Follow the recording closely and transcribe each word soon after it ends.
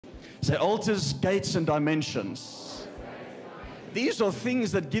Say altars, gates, and dimensions. These are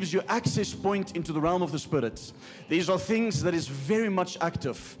things that gives you access point into the realm of the Spirit. These are things that is very much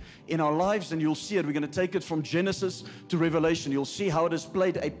active in our lives, and you'll see it. We're going to take it from Genesis to Revelation. You'll see how it has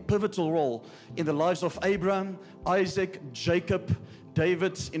played a pivotal role in the lives of Abraham, Isaac, Jacob,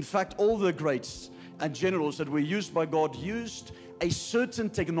 David. In fact, all the greats and generals that were used by God used a certain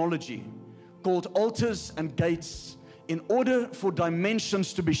technology called altars and gates in order for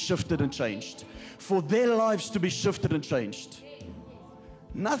dimensions to be shifted and changed, for their lives to be shifted and changed.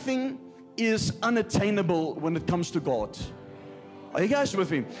 Nothing is unattainable when it comes to God. Are you guys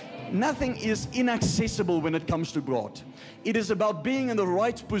with me? Nothing is inaccessible when it comes to God. It is about being in the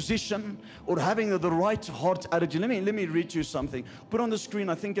right position or having the right heart attitude. Let me read you something. Put on the screen,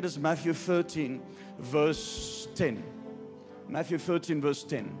 I think it is Matthew 13, verse 10. Matthew 13, verse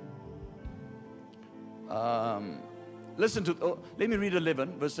 10. Listen to, let me read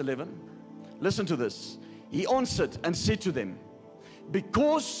 11, verse 11. Listen to this. He answered and said to them,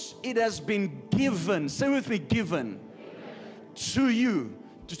 because it has been given, say with me, given to you,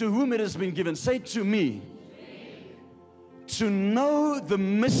 to whom it has been given, say to me, to know the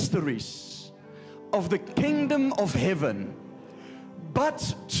mysteries of the kingdom of heaven,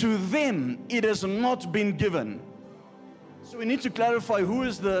 but to them it has not been given. So we need to clarify who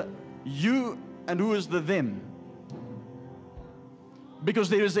is the you and who is the them. Because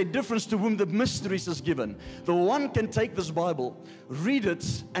there is a difference to whom the mysteries is given. The one can take this Bible, read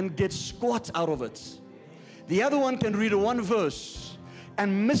it, and get squat out of it. The other one can read one verse,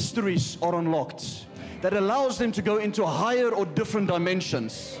 and mysteries are unlocked that allows them to go into higher or different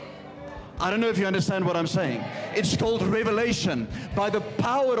dimensions. I don't know if you understand what I'm saying. It's called revelation. By the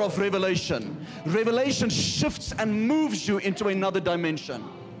power of revelation, revelation shifts and moves you into another dimension.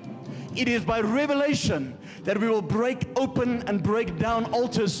 It is by revelation that we will break open and break down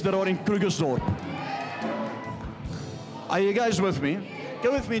altars that are in Krugersdorp. Are you guys with me?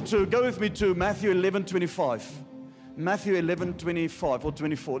 Go with me to Matthew 11:25. Matthew 11:25 or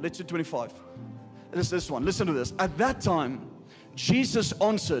 24. Let's do 25. It's this one. Listen to this. At that time, Jesus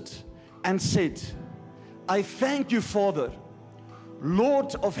answered and said, I thank you, Father,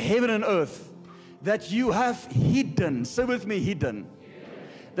 Lord of heaven and earth, that you have hidden, say with me, hidden,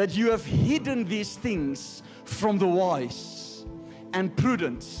 that you have hidden these things from the wise and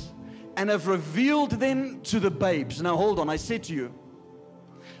prudent and have revealed them to the babes. Now hold on, I said to you,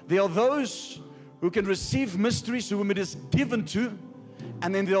 there are those who can receive mysteries whom it is given to,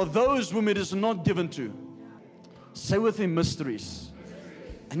 and then there are those whom it is not given to. Say with me, mysteries.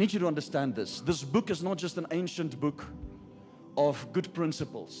 I need you to understand this. This book is not just an ancient book of good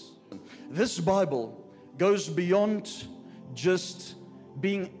principles. This Bible goes beyond just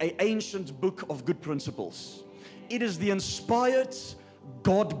being an ancient book of good principles. It is the inspired,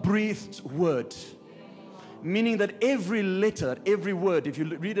 God-breathed word. Meaning that every letter, every word, if you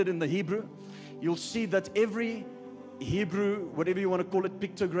read it in the Hebrew, you'll see that every Hebrew, whatever you want to call it,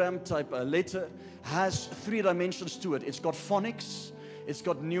 pictogram type letter, has three dimensions to it. It's got phonics, it's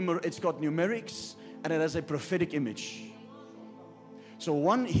got numerics, and it has a prophetic image. So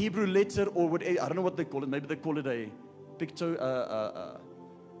one Hebrew letter, or what, I don't know what they call it, maybe they call it a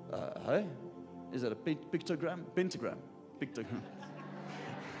is it a pictogram? Pentagram. Pictogram.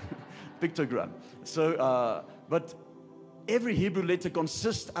 Pictogram. So, but every Hebrew letter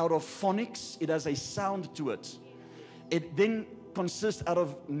consists out of phonics. It has a sound to it. It then consists out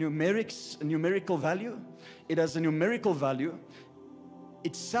of numerics, a numerical value. It has a numerical value.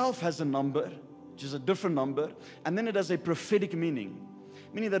 Itself has a number, which is a different number. And then it has a prophetic meaning.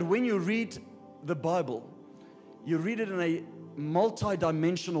 Meaning that when you read the Bible, you read it in a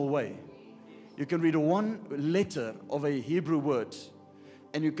multi-dimensional way. You can read one letter of a Hebrew word,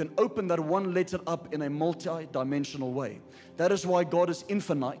 and you can open that one letter up in a multi-dimensional way. That is why God is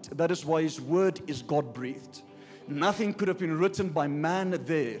infinite. That is why His word is God-breathed. Nothing could have been written by man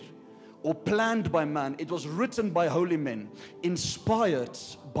there or planned by man. It was written by holy men, inspired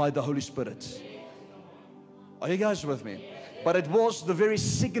by the Holy Spirit. Are you guys with me? But it was the very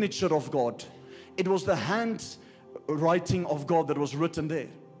signature of God. It was the handwriting of God that was written there.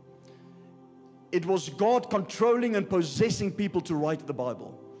 It was God controlling and possessing people to write the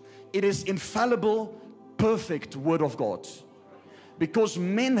Bible. It is infallible, perfect word of God. Because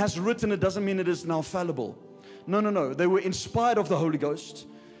men has written it doesn't mean it is now fallible. No. They were inspired of the Holy Ghost,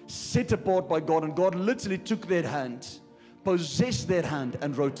 set apart by God, and God literally took their hand, possessed their hand,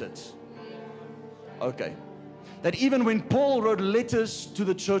 and wrote it. Okay. That even when Paul wrote letters to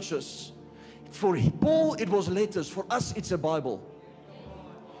the churches, for Paul it was letters, for us it's a Bible.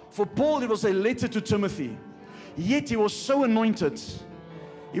 For Paul it was a letter to Timothy. Yet he was so anointed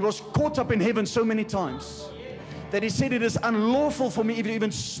He was caught up in heaven so many times that he said, it is unlawful for me to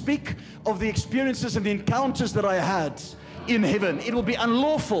even speak of the experiences and the encounters that I had in heaven. It will be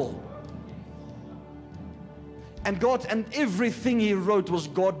unlawful. And God, and everything he wrote was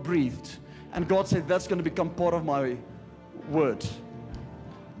God breathed. And God said, that's going to become part of my word.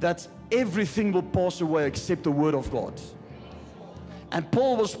 That everything will pass away except the word of God. And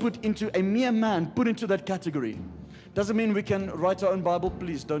Paul was put into, a mere man, put into that category. Doesn't mean we can write our own Bible.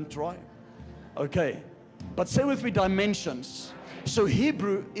 Please don't try. Okay. But say with me, dimensions. So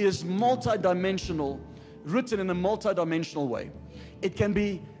Hebrew is multi-dimensional, written in a multi-dimensional way. It can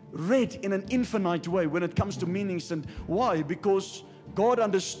be read in an infinite way when it comes to meanings. And why? Because God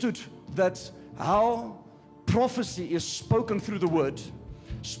understood that how prophecy is spoken through the word,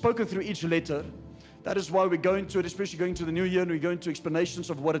 spoken through each letter. That is why we go into it, especially going to the new year, and we go into explanations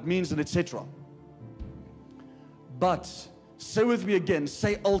of what it means and etc. But say with me again,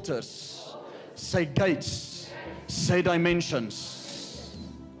 say altars, say gates, say dimensions.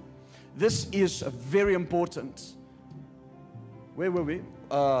 This is very important. Where were we?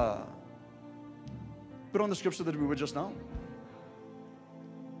 Put on the scripture that we were just now.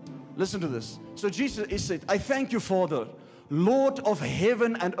 Listen to this. So Jesus said, I thank you, Father, Lord of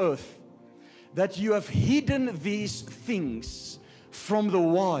heaven and earth, that you have hidden these things from the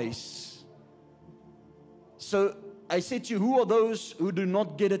wise. So I said to you, who are those who do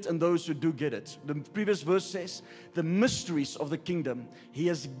not get it and those who do get it? The previous verse says, the mysteries of the kingdom, he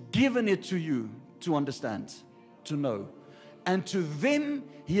has given it to you to understand, to know. And to them,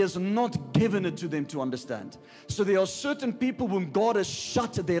 he has not given it to them to understand. So there are certain people whom God has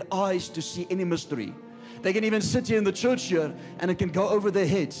shut their eyes to see any mystery. They can even sit here in the church here and it can go over their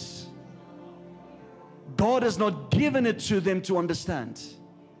heads. God has not given it to them to understand.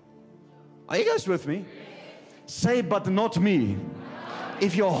 Are you guys with me? Say, but not me.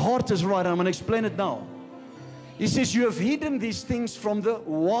 If your heart is right, I'm going to explain it now. He says, you have hidden these things from the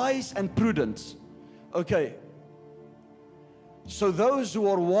wise and prudent. Okay. So those who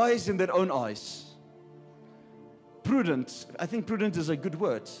are wise in their own eyes. Prudent, I think prudent is a good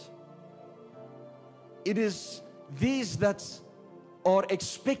word. It is these that are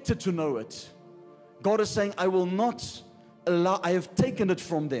expected to know it. God is saying, I will not allow, I have taken it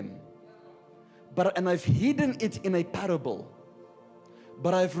from them. And I've hidden it in a parable.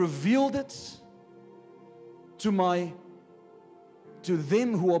 But I've revealed it to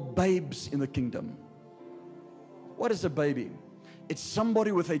them who are babes in the kingdom. What is a baby? It's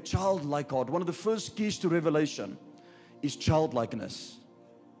somebody with a childlike heart. One of the first keys to revelation is childlikeness.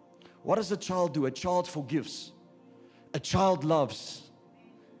 What does a child do? A child forgives. A child loves.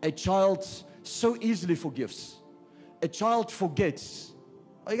 A child so easily forgives. A child forgets.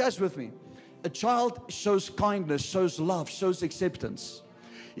 Are you guys with me? A child shows kindness, shows love, shows acceptance.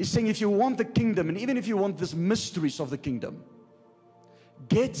 He's saying if you want the kingdom, and even if you want these mysteries of the kingdom,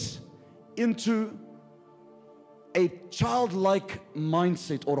 get into a childlike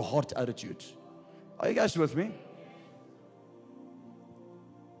mindset or heart attitude. Are you guys with me?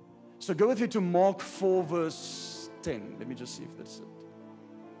 So go with me to Mark 4 verse 10. Let me just see if that's it.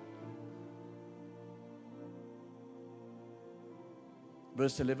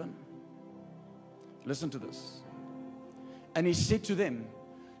 Verse 11. Listen to this. And he said to them,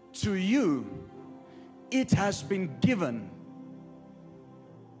 to you it has been given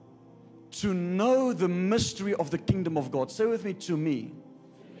to know the mystery of the kingdom of God. Say with me, to me.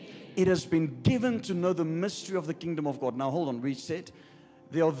 It has been given to know the mystery of the kingdom of God. Now hold on, we said,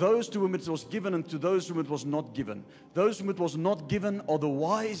 there are those to whom it was given and to those whom it was not given. Those whom it was not given are the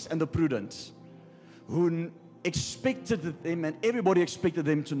wise and the prudent, who expected them, and everybody expected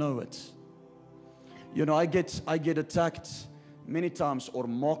them to know it. You know, I get attacked many times or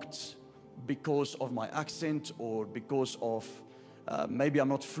mocked because of my accent or because of maybe I'm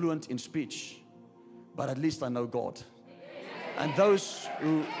not fluent in speech, but at least I know God. And those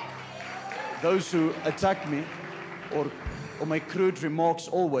who attack me or make crude remarks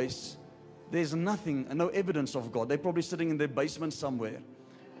always, there's nothing, no evidence of God. They're probably sitting in their basement somewhere,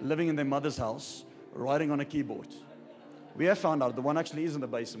 living in their mother's house, writing on a keyboard. We have found out the one actually is in the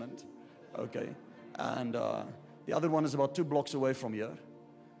basement. Okay. And the other one is about 2 blocks away from here.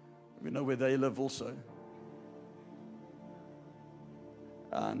 We know where they live also.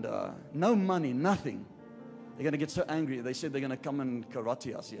 And no money, nothing. They're going to get so angry. They said they're going to come and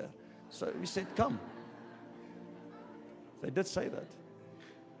karate us here. So we said, come. They did say that.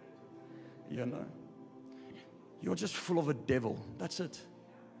 You know. You're just full of a devil. That's it.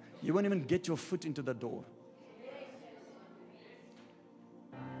 You won't even get your foot into the door.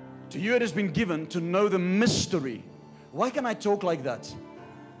 To you it has been given to know the mystery. Why can I talk like that?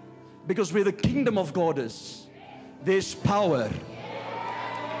 Because where the kingdom of God is, there's power.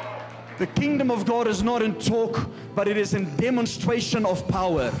 The kingdom of God is not in talk, but it is in demonstration of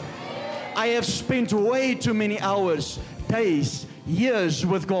power. I have spent way too many hours, days, years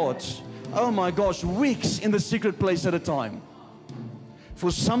with God. Oh my gosh, weeks in the secret place at a time. For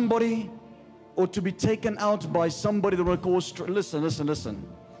somebody, or to be taken out by somebody that will cause, listen.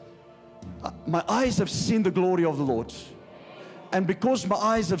 My eyes have seen the glory of the Lord. And because my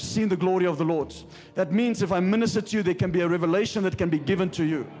eyes have seen the glory of the Lord, that means if I minister to you, there can be a revelation that can be given to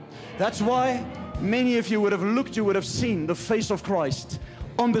you. That's why many of you would have looked, you would have seen the face of Christ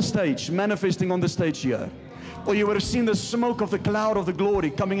on the stage, manifesting on the stage here. Or you would have seen the smoke of the cloud of the glory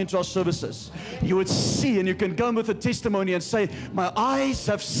coming into our services. You would see, and you can go with a testimony and say, my eyes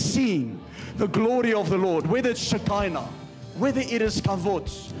have seen the glory of the Lord. Whether it's Shekinah, whether it is kavod,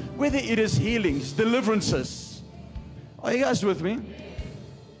 whether it is healings, deliverances. Are you guys with me?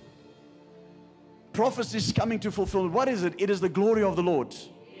 Prophecy is coming to fulfillment. What is it? It is the glory of the Lord.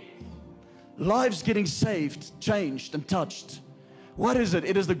 Lives getting saved, changed, and touched. What is it?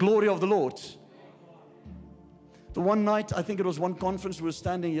 It is the glory of the Lord. The one night, I think it was one conference, we were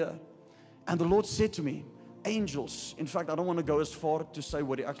standing here, and the Lord said to me, angels. In fact, I don't want to go as far to say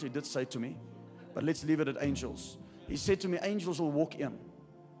what He actually did say to me, but let's leave it at angels. He said to me, angels will walk in.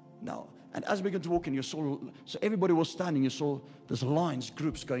 Now, and as we began to walk in, you saw, so everybody was standing, you saw there's lines,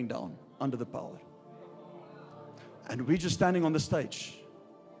 groups going down under the power. And we're just standing on the stage.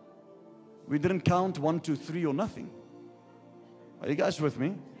 We didn't count 1, 2, 3 or nothing. Are you guys with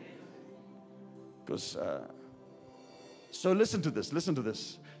me? Because, so listen to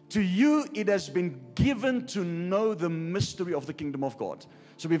this. To you, it has been given to know the mystery of the kingdom of God.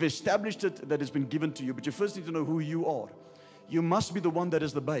 So we've established it that it's been given to you, but you first need to know who you are. You must be the one that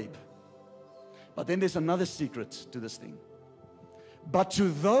is the babe. But then there's another secret to this thing. But to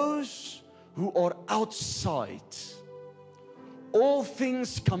those who are outside, all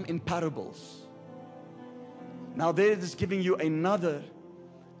things come in parables. Now there is giving you another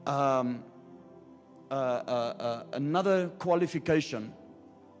another qualification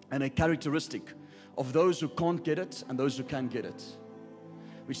and a characteristic of those who can't get it and those who can get it.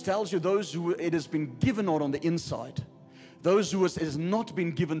 Which tells you those who it has been given on the inside. Those who it has not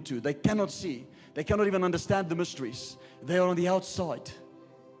been given to, they cannot see. They cannot even understand the mysteries. They are on the outside.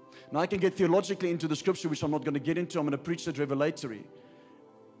 Now I can get theologically into the scripture, which I'm not going to get into. I'm going to preach it revelatory.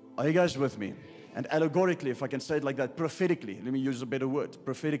 Are you guys with me? And allegorically, if I can say it like that, prophetically, let me use a better word,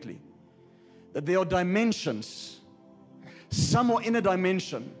 prophetically. That there are dimensions. Some are in a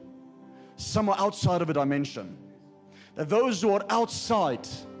dimension. Some are outside of a dimension. That those who are outside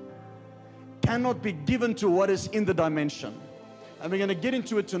cannot be given to what is in the dimension. And we're going to get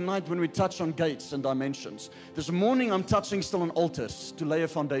into it tonight when we touch on gates and dimensions. This morning I'm touching still on altars to lay a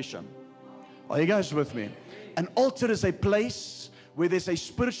foundation. Are you guys with me? An altar is a place where there's a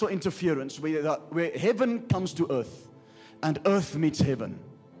spiritual interference, where heaven comes to earth and earth meets heaven.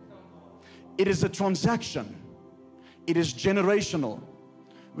 It is a transaction. It is generational.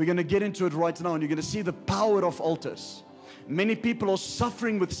 We're going to get into it right now, and you're going to see the power of altars. Many people are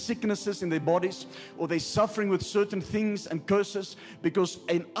suffering with sicknesses in their bodies, or they're suffering with certain things and curses because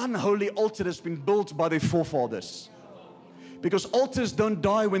an unholy altar has been built by their forefathers. Because altars don't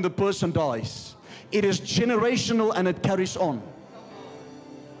die when the person dies. It is generational and it carries on.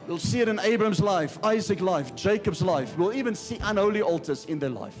 We'll see it in Abraham's life, Isaac's life, Jacob's life. We'll even see unholy altars in their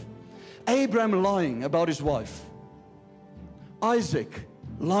life. Abraham lying about his wife. Isaac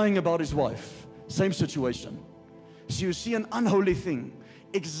lying about his wife. Same situation. So you see an unholy thing,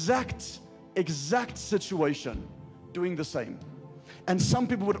 exact situation, doing the same. And some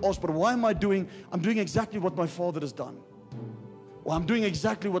people would ask, but why am I doing? I'm doing exactly what my father has done. Or I'm doing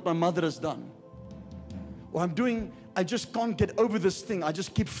exactly what my mother has done. Or I just can't get over this thing. I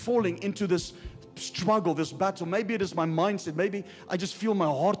just keep falling into this struggle, this battle. Maybe it is my mindset. Maybe I just feel my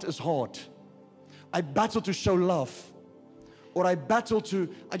heart is hard. I battle to show love. Or I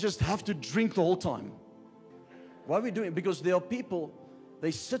just have to drink the whole time. Why are we doing it? Because there are people,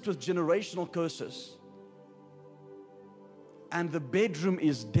 they sit with generational curses. And the bedroom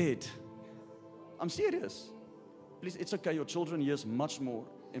is dead. I'm serious. Please, it's okay. Your children hears much more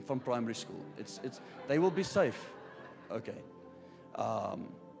from primary school. They will be safe. Okay.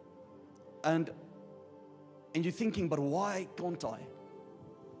 And you're thinking, but why can't I?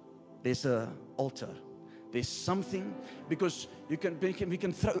 There's an altar. There's something, because we can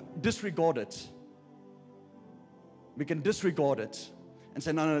disregard it. We can disregard it and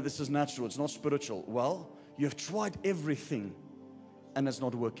say, no, this is natural, it's not spiritual. Well, you have tried everything and it's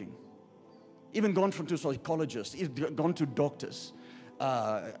not working. Even gone to psychologists, gone to doctors,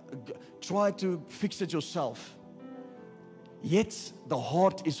 try to fix it yourself. Yet the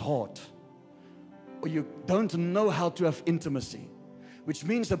heart is hard, or you don't know how to have intimacy, which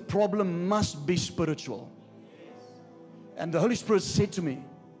means the problem must be spiritual. And the Holy Spirit said to me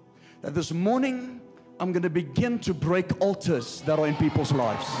that this morning I'm going to begin to break altars that are in people's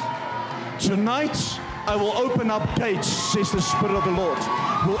lives. Tonight I will open up gates, says the Spirit of the Lord.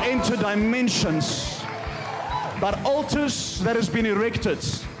 We'll enter dimensions, but altars that has been erected,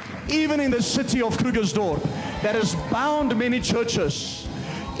 even in the city of Krugersdorp, that has bound many churches.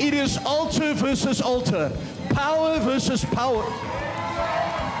 It is altar versus altar, power versus power.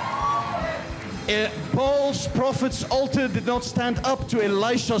 Baal's prophet's altar did not stand up to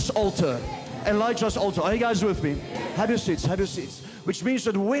Elisha's altar. Elijah's altar. Are you guys with me? Have your seats, have your seats. Which means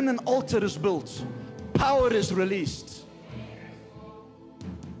that when an altar is built, power is released.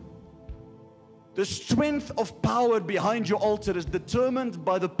 The strength of power behind your altar is determined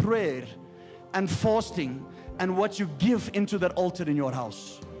by the prayer and fasting and what you give into that altar in your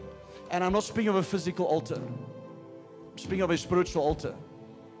house. And I'm not speaking of a physical altar. I'm speaking of a spiritual altar.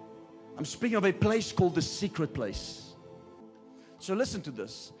 I'm speaking of a place called the secret place. So listen to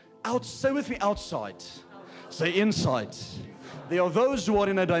this. Say with me, outside. Say inside. There are those who are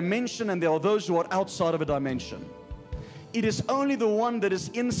in a dimension and there are those who are outside of a dimension. It is only the one that is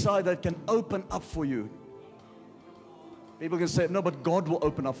inside that can open up for you. People can say, no, but God will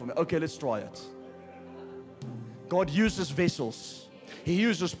open up for me. Okay, let's try it. God uses vessels. He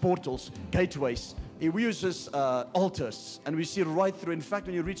uses portals, gateways. He uses altars. And we see right through. In fact,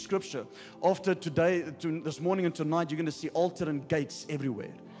 when you read scripture, after today, this morning and tonight, you're going to see altar and gates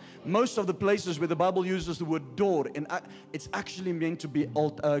everywhere. Most of the places where the Bible uses the word door, and it's actually meant to be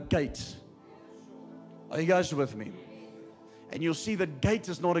gate. Are you guys with me? And you'll see that gate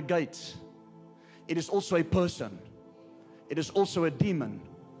is not a gate. It is also a person. It is also a demon.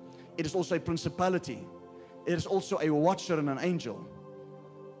 It is also a principality. It is also a watcher and an angel.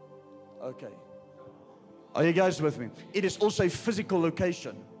 Okay. Are you guys with me? It is also a physical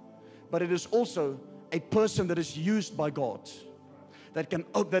location. But it is also a person that is used by God.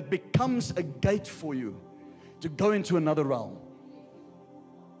 That becomes a gate for you to go into another realm.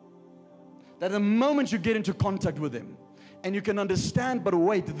 That the moment you get into contact with Him, and you can understand, but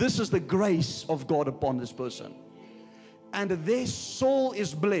wait, this is the grace of God upon this person. And their soul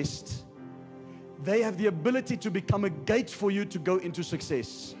is blessed. They have the ability to become a gate for you to go into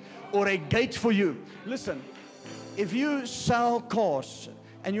success. Or a gate for you. Listen, if you sell cars,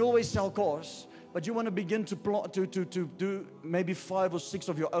 and you always sell cars, but you want to begin to do maybe 5 or 6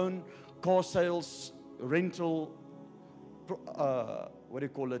 of your own car sales, rental,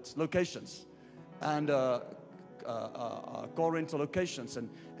 locations. And car rental locations, and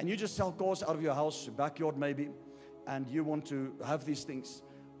you just sell cars out of your house, your backyard maybe, and you want to have these things.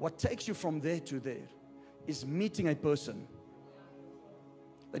 What takes you from there to there is meeting a person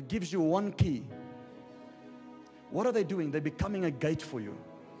that gives you one key. What are they doing? They're becoming a gate for you.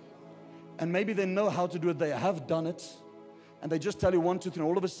 And maybe they know how to do it. They have done it. And they just tell you 1, 2, 3. And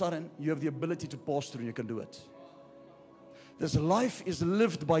all of a sudden, you have the ability to pass through and you can do it. This life is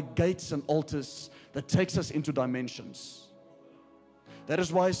lived by gates and altars that takes us into dimensions. That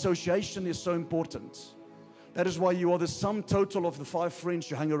is why association is so important. That is why you are the sum total of the 5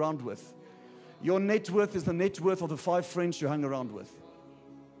 friends you hang around with. Your net worth is the net worth of the 5 friends you hang around with.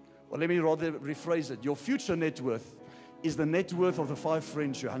 Or let me rather rephrase it. Your future net worth is the net worth of the 5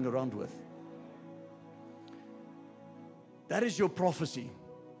 friends you hang around with. That is your prophecy,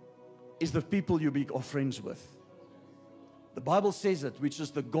 is the people you are friends with. The Bible says it, which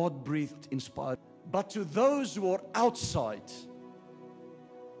is the God-breathed, inspired. But to those who are outside,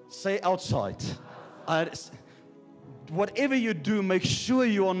 say outside. Whatever you do, make sure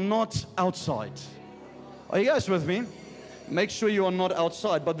you are not outside. Are you guys with me? Make sure you are not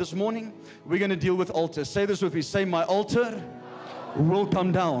outside. But this morning, we're going to deal with altars. Say this with me. Say, my altar will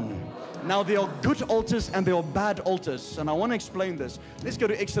come down. Now, there are good altars and there are bad altars. And I want to explain this. Let's go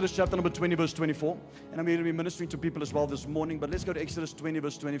to Exodus chapter number 20, verse 24. And I'm going to be ministering to people as well this morning. But let's go to Exodus 20,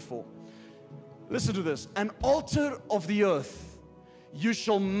 verse 24. Listen to this. An altar of the earth you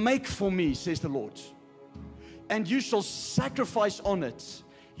shall make for me, says the Lord. And you shall sacrifice on it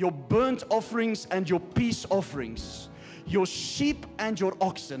your burnt offerings and your peace offerings, your sheep and your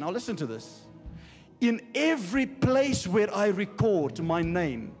oxen. Now listen to this. In every place where I record my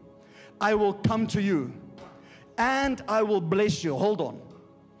name, I will come to you and I will bless you. Hold on.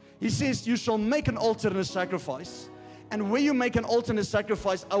 He says, you shall make an altar and a sacrifice. And where you make an altar and a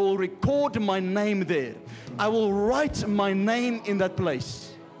sacrifice, I will record my name there. I will write my name in that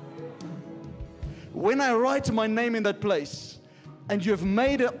place. When I write my name in that place, and you have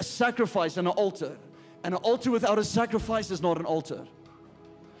made a sacrifice and an altar. And an altar without a sacrifice is not an altar.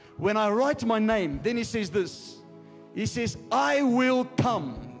 When I write my name, then he says this. He says, I will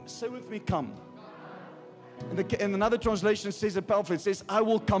come. Say with me, come. And another translation says it powerfully. It says, I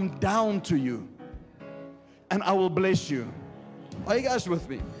will come down to you and I will bless you. Are you guys with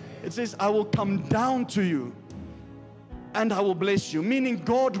me? It says, I will come down to you and I will bless you. Meaning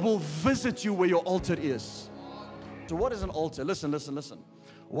God will visit you where your altar is. So what is an altar? Listen, listen, listen.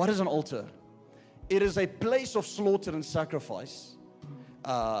 What is an altar? It is a place of slaughter and sacrifice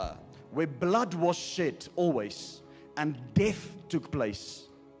where blood was shed always and death took place.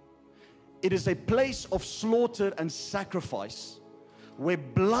 It is a place of slaughter and sacrifice where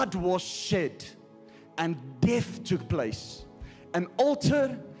blood was shed and death took place. An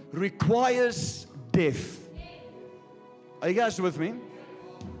altar requires death. Are you guys with me?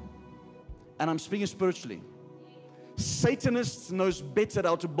 And I'm speaking spiritually. Satanists knows better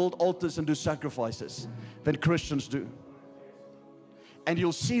how to build altars and do sacrifices than Christians do. And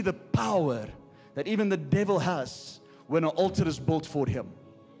you'll see the power that even the devil has when an altar is built for him.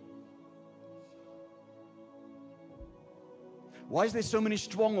 Why is there so many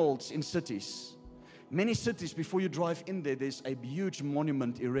strongholds in cities? Many cities, before you drive in there, there's a huge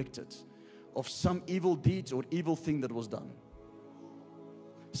monument erected of some evil deeds or evil thing that was done.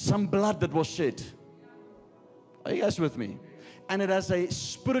 Some blood that was shed. Are you guys with me? And it has a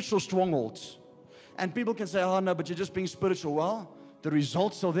spiritual stronghold. And people can say, oh no, but you're just being spiritual. Well, the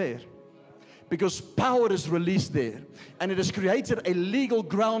results are there. Because power is released there. And it has created a legal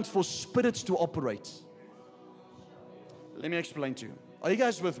ground for spirits to operate. Let me explain to you. Are you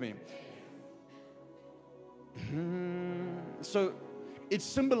guys with me? So it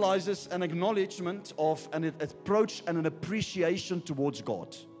symbolizes an acknowledgement of an approach and an appreciation towards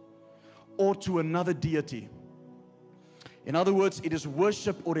God or to another deity. In other words, it is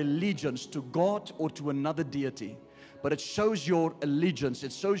worship or allegiance to God or to another deity. But it shows your allegiance,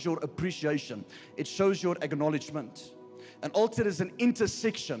 it shows your appreciation, it shows your acknowledgement. An altar is an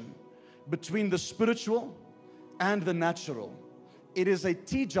intersection between the spiritual and the natural. It is a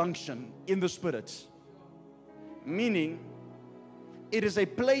T-junction in the spirit. Meaning, it is a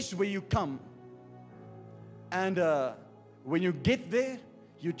place where you come and when you get there,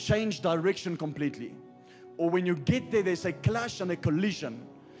 you change direction completely. Or when you get there, there's a clash and a collision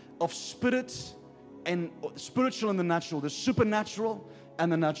of spirits and spiritual and the natural, the supernatural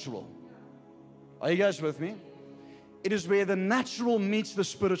and the natural. Are you guys with me? It is where the natural meets the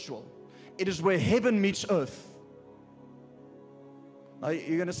spiritual. It is where heaven meets earth. Now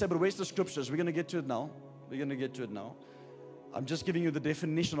you're going to say, but where's the scriptures? We're going to get to it now. We're going to get to it now. I'm just giving you the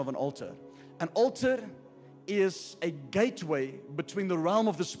definition of an altar. An altar is a gateway between the realm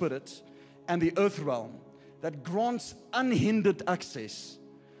of the spirit and the earth realm that grants unhindered access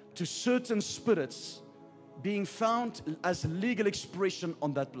to certain spirits being found as legal expression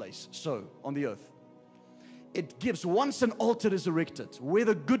on that place, so on the earth. It gives, once an altar is erected,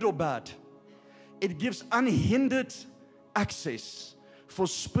 whether good or bad, it gives unhindered access for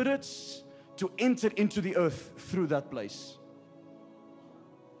spirits to enter into the earth through that place.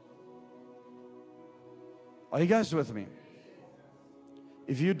 Are you guys with me?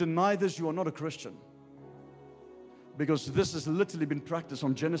 If you deny this, you are not a Christian. Because this has literally been practiced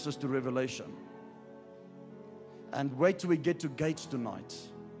from Genesis to Revelation. And wait till we get to gates tonight.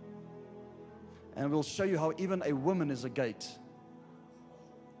 And we'll show you how even a woman is a gate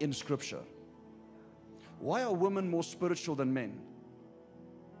in Scripture. Why are women more spiritual than men?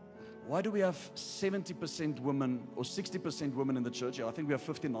 Why do we have 70% women or 60% women in the church? Yeah, I think we have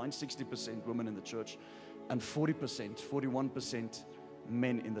 59, 60% women in the church. And 40%, 41%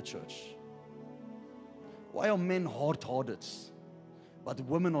 men in the church. Why are men hard-hearted, but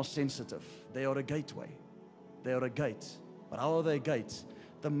women are sensitive? They are a gateway. They are a gate. But how are they a gate?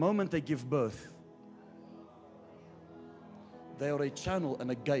 The moment they give birth, they are a channel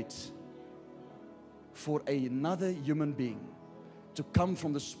and a gate for another human being to come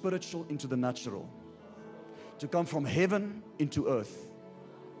from the spiritual into the natural, to come from heaven into earth.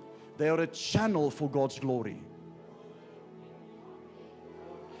 They are a channel for God's glory.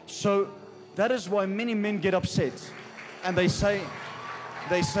 So that is why many men get upset and they say,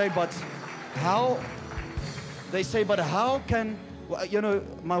 but how can, well, you know,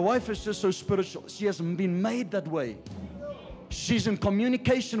 my wife is just so spiritual. She has been made that way. She's in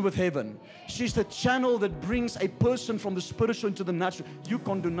communication with heaven. She's the channel that brings a person from the spiritual into the natural. You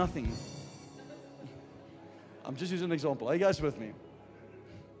can't do nothing. I'm just using an example. Are you guys with me?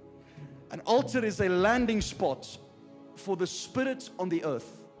 An altar is a landing spot for the spirit on the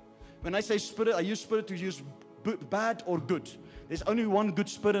earth. When I say spirit, I use spirit to use bad or good. There's only one good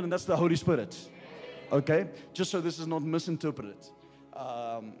spirit, and that's the Holy Spirit. Okay? Just so this is not misinterpreted.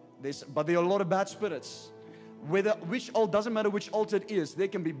 But there are a lot of bad spirits. Doesn't matter which altar it is, there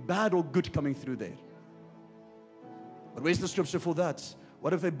can be bad or good coming through there. But where's the scripture for that?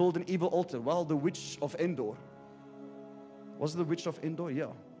 What if they build an evil altar? Well, the witch of Endor. Was it the witch of Endor? Yeah.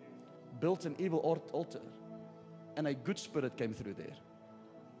 Built an evil altar. And a good spirit came through there.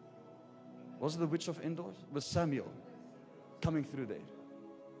 Was it the witch of Endor? It was Samuel coming through there.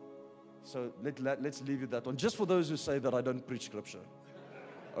 So let's leave you that one. Just for those who say that I don't preach scripture.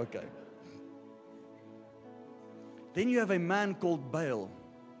 Okay. Then you have a man called Balaam.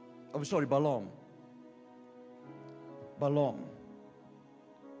 Balaam.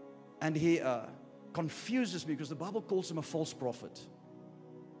 And he confuses me because the Bible calls him a false prophet.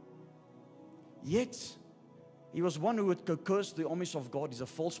 Yet, he was one who would curse the armies of God. He's a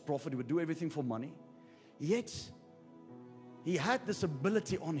false prophet. He would do everything for money. Yet, he had this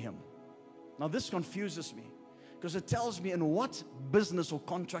ability on him. Now, this confuses me because it tells me in what business or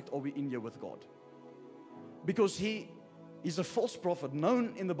contract are we in here with God. Because he is a false prophet,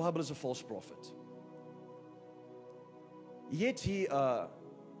 known in the Bible as a false prophet. Yet, he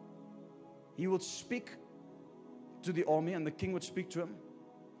would speak to the army, and the king would speak to him.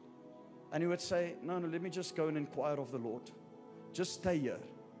 And he would say, no, let me just go and inquire of the Lord. Just stay here.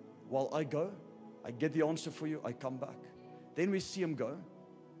 While I go, I get the answer for you, I come back. Then we see him go.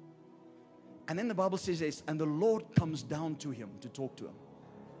 And then the Bible says this, and the Lord comes down to him to talk to him.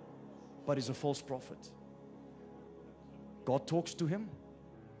 But he's a false prophet. God talks to him.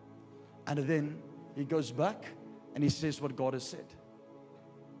 And then he goes back and he says what God has said.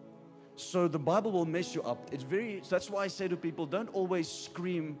 So the Bible will mess you up. That's why I say to people, don't always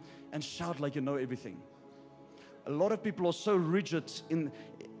scream and shout like you know everything. A lot of people are so rigid in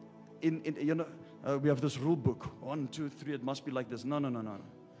we have this rule book. 1, 2, 3, it must be like this. No.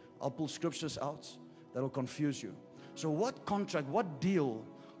 I'll pull scriptures out that will confuse you. So what contract, what deal,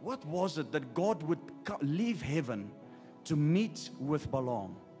 what was it that God would leave heaven to meet with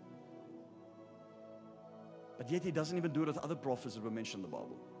Balaam? But yet he doesn't even do it with other prophets that were mentioned in the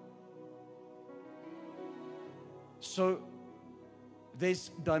Bible. So there's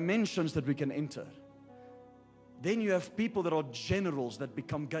dimensions that we can enter. Then you have people that are generals that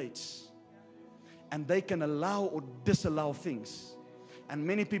become gates. And they can allow or disallow things. And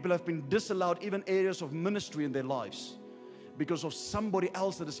many people have been disallowed even areas of ministry in their lives because of somebody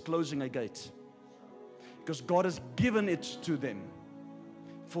else that is closing a gate. Because God has given it to them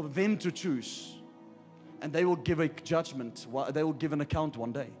for them to choose. And they will give a judgment. They will give an account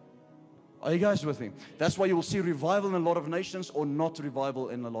one day. Are you guys with me? That's why you will see revival in a lot of nations or not revival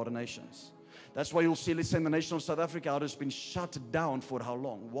in a lot of nations. That's why you'll see, let's say, in the nation of South Africa, how it has been shut down for how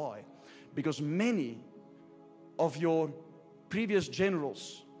long? Why? Because many of your previous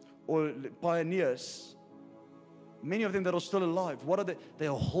generals or pioneers, many of them that are still alive, what are they? They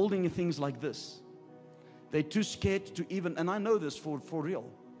are holding things like this. They're too scared to even, and I know this for real,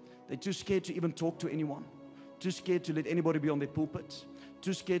 they're too scared to even talk to anyone, too scared to let anybody be on their pulpit,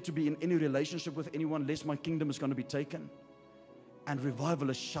 too scared to be in any relationship with anyone, lest my kingdom is going to be taken. And revival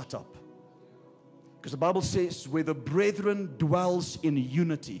is shut up. Because the Bible says, where the brethren dwells in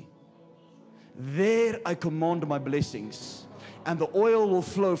unity, there I command my blessings. And the oil will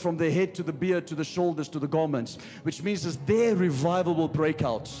flow from the head to the beard, to the shoulders, to the garments. Which means that their revival will break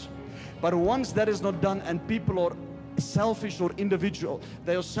out. But once that is not done and people are selfish or individual,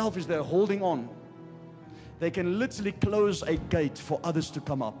 they are selfish, they are holding on, they can literally close a gate for others to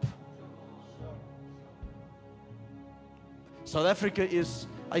come up. South Africa is,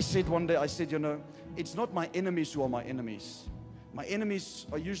 I said one day, it's not my enemies who are my enemies. My enemies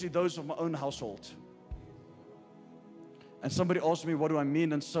are usually those of my own household. And somebody asked me, what do I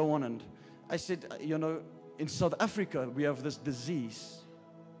mean, and so on. And I said, in South Africa, we have this disease.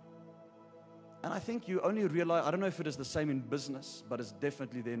 And I think you only realize, I don't know if it is the same in business, but it's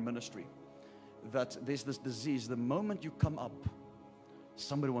definitely there in ministry, that there's this disease. The moment you come up,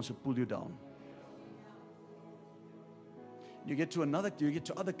 somebody wants to pull you down. You get to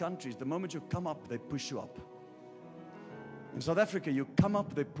other countries, the moment you come up, they push you up. In South Africa, you come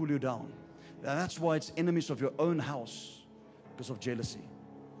up, they pull you down. And that's why it's enemies of your own house, because of jealousy.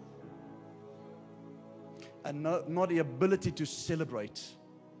 And not the ability to celebrate,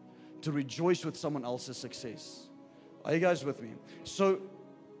 to rejoice with someone else's success. Are you guys with me? So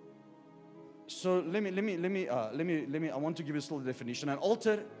let me. I want to give you a little definition. An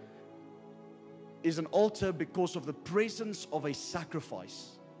altar is an altar because of the presence of a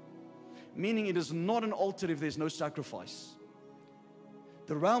sacrifice. Meaning it is not an altar if there's no sacrifice.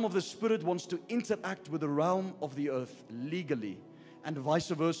 The realm of the Spirit wants to interact with the realm of the earth legally, and vice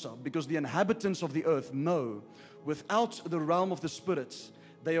versa, because the inhabitants of the earth know without the realm of the Spirit,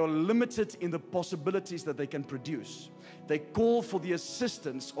 they are limited in the possibilities that they can produce. They call for the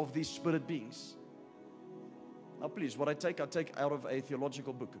assistance of these spirit beings. Now please, what I take out of a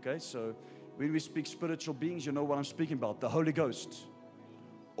theological book, okay? So when we speak spiritual beings, you know what I'm speaking about. The Holy Ghost,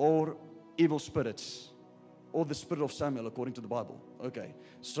 or evil spirits, or the spirit of Samuel, according to the Bible. Okay,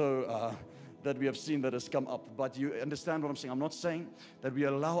 so that we have seen that has come up. But you understand what I'm saying? I'm not saying that we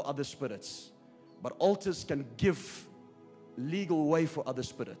allow other spirits, but altars can give legal way for other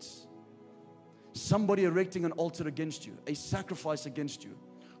spirits. Somebody erecting an altar against you, a sacrifice against you.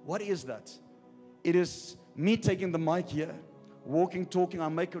 What is that? It is me taking the mic here, walking, talking. I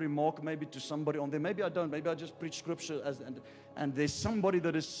make a remark maybe to somebody on there. Maybe I don't. Maybe I just preach scripture and there's somebody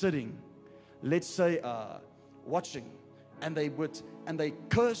that is sitting, let's say, watching, and they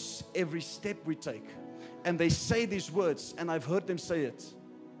curse every step we take, and they say these words, and I've heard them say it.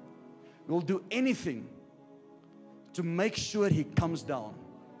 We'll do anything to make sure he comes down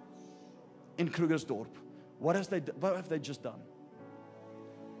in Krugersdorp. What have they just done?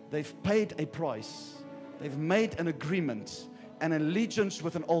 They've paid a price. They've made an agreement, an allegiance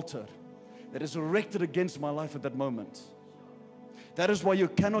with an altar that is erected against my life at that moment. That is why you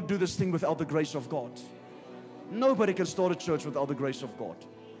cannot do this thing without the grace of God. Nobody can start a church without the grace of God.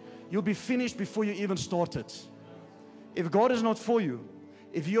 You'll be finished before you even start it. If God is not for you,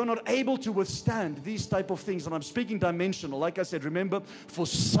 if you're not able to withstand these type of things, and I'm speaking dimensional, like I said, remember, for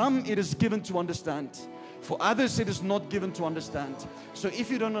some it is given to understand. For others it is not given to understand. So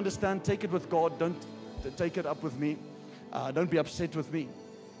if you don't understand, take it with God. Don't take it up with me. Don't be upset with me.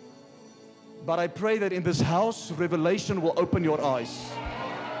 But I pray that in this house, revelation will open your eyes.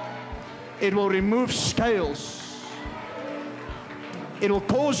 It will remove scales. It will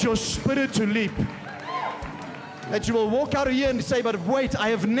cause your spirit to leap. That you will walk out of here and say, but wait, I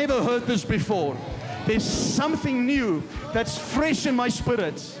have never heard this before. There's something new that's fresh in my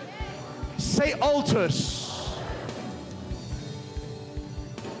spirit. Say altars.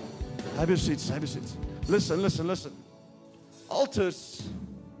 Have your seats, have your seats. Listen, listen, listen. Altars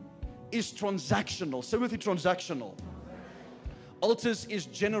is transactional. Say with me, transactional. Altars is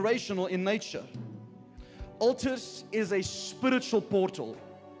generational in nature. Altars is a spiritual portal.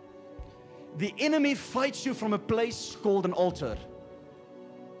 The enemy fights you from a place called an altar.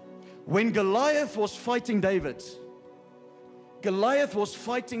 When Goliath was fighting David, Goliath was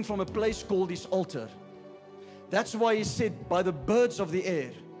fighting from a place called his altar. That's why he said, by the birds of the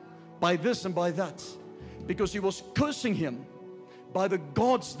air, by this and by that, because he was cursing him by the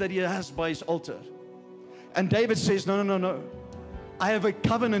gods that he has by his altar. And David says, no, no, no, no. I have a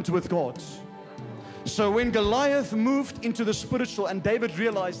covenant with God. So when Goliath moved into the spiritual and David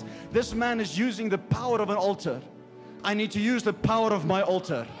realized this man is using the power of an altar, I need to use the power of my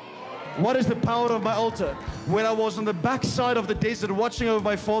altar. What is the power of my altar? When I was on the backside of the desert watching over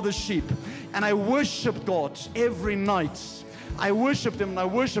my father's sheep, and I worshiped God every night. I worshiped Him and I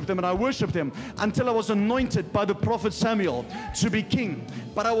worshiped Him and I worshiped Him until I was anointed by the prophet Samuel to be king.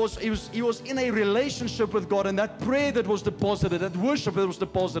 But he was in a relationship with God, and that prayer that was deposited, that worship that was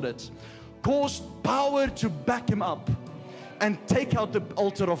deposited, caused power to back him up and take out the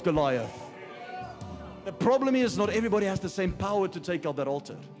altar of Goliath. The problem is not everybody has the same power to take out that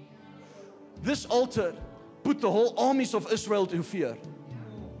altar. This altar put the whole armies of Israel to fear.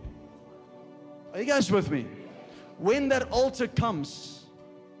 Are you guys with me? When that altar comes,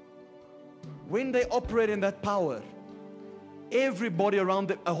 when they operate in that power, everybody around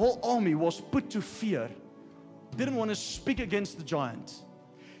them, a whole army was put to fear. Didn't want to speak against the giant.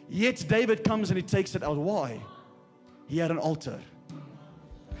 Yet David comes and he takes it out. Why? He had an altar.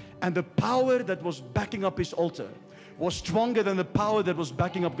 And the power that was backing up his altar was stronger than the power that was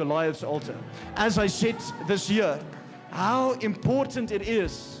backing up Goliath's altar. As I said this year, how important it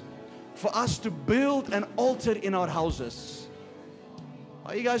is for us to build an altar in our houses.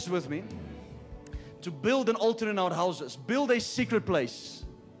 Are you guys with me? To build an altar in our houses. Build a secret place.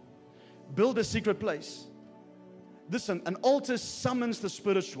 Build a secret place. Listen, an altar summons the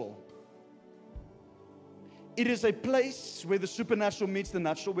spiritual. It is a place where the supernatural meets the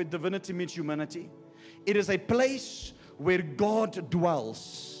natural, where divinity meets humanity. It is a place where God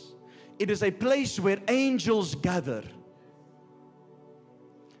dwells. It is a place where angels gather.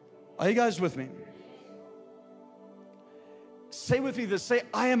 Are you guys with me? Say with me this. Say,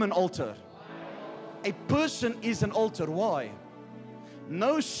 I am an altar. A person is an altar. Why?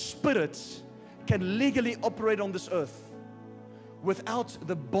 No spirit can legally operate on this earth without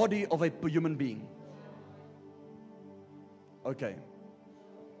the body of a human being. Okay.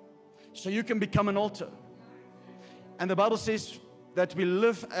 So you can become an altar. And the Bible says that we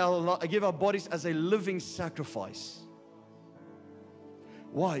give our bodies as a living sacrifice.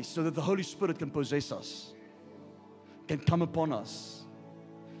 Why? So that the Holy Spirit can possess us, can come upon us.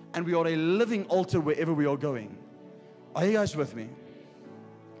 And we are a living altar wherever we are going. Are you guys with me?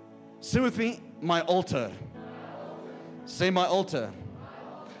 Say with me, my altar. Say my altar.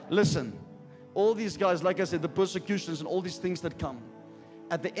 Listen, all these guys, like I said, the persecutions and all these things that come,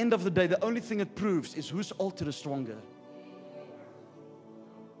 at the end of the day, the only thing it proves is whose altar is stronger.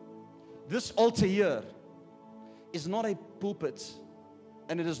 This altar here is not a pulpit,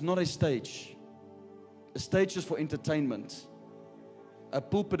 and it is not a stage. A stage is for entertainment. A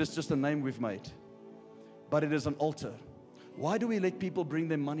pulpit is just a name we've made. But it is an altar. Why do we let people bring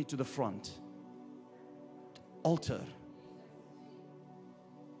their money to the front? Altar.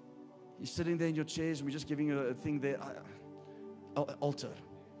 You're sitting there in your chairs, and we're just giving you a thing there. Altar.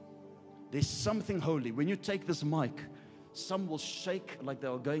 There's something holy. When you take this mic, some will shake like they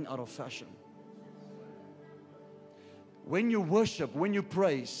are going out of fashion. When you worship, when you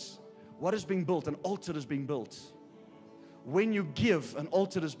praise, what is being built? An altar is being built. When you give, an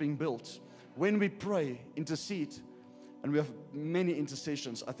altar is being built. When we pray, intercede, and we have many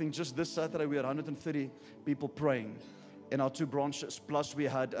intercessions. I think just this Saturday we had 130 people praying in our 2 branches. Plus we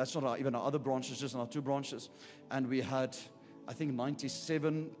had, even our other branches, just in our 2 branches. And we had, I think,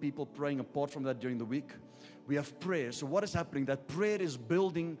 97 people praying apart from that during the week. We have prayer. So what is happening? That prayer is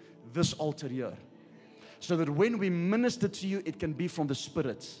building this altar here. So that when we minister to you, it can be from the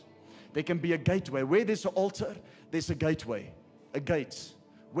Spirit. There can be a gateway. Where there's an altar, there's a gateway. A gate.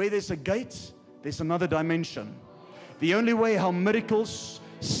 Where there's a gate, there's another dimension. The only way how miracles,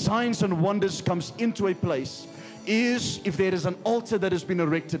 signs and wonders comes into a place is if there is an altar that has been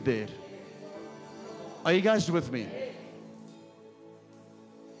erected there. Are you guys with me?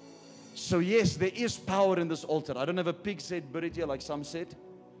 So yes, there is power in this altar. I don't have a pig's head buried here like some said.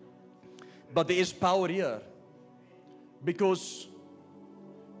 But there is power here. Because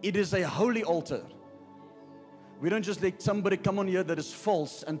it is a holy altar. We don't just let somebody come on here that is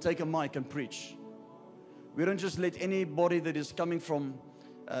false and take a mic and preach. We don't just let anybody that is coming from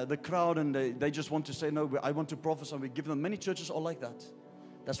the crowd and they just want to say, no, I want to prophesy. We give them. Many churches are like that.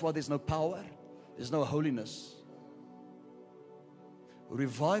 That's why there's no power. There's no holiness.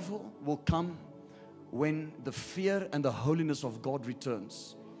 Revival will come when the fear and the holiness of God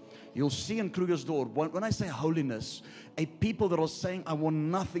returns. You'll see in Krugersdorp, when I say holiness, a people that are saying, I want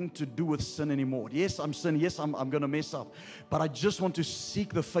nothing to do with sin anymore. Yes, I'm sin. Yes, I'm going to mess up. But I just want to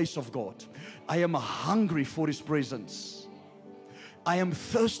seek the face of God. I am hungry for His presence. I am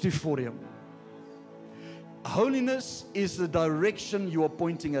thirsty for Him. Holiness is the direction you are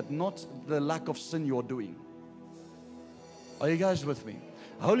pointing at, not the lack of sin you are doing. Are you guys with me?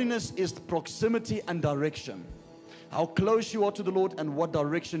 Holiness is proximity and direction. How close you are to the Lord and what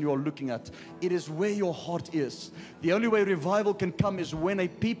direction you are looking at. It is where your heart is. The only way revival can come is when a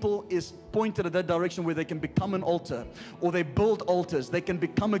people is pointed at that direction where they can become an altar, or they build altars, they can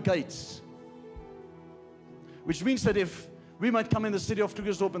become a gate. Which means that if we might come in the city of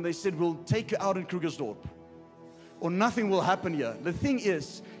Krugersdorp and they said, we'll take you out in Krugersdorp, or nothing will happen here. The thing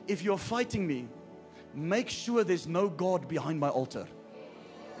is, if you're fighting me, make sure there's no God behind my altar.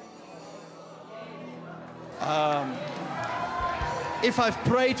 If I've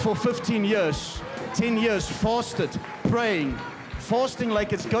prayed for 15 years, 10 years, fasted, praying, fasting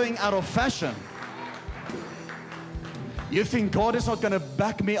like it's going out of fashion, you think God is not going to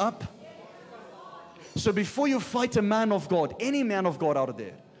back me up? So before you fight a man of God, any man of God out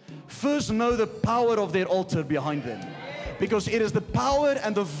there, first know the power of their altar behind them. Because it is the power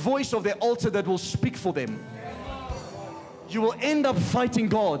and the voice of their altar that will speak for them. You will end up fighting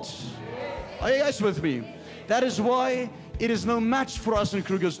God. Are you guys with me? That is why it is no match for us in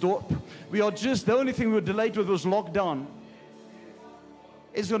Krugersdorp. We are just, the only thing we were delayed with was lockdown.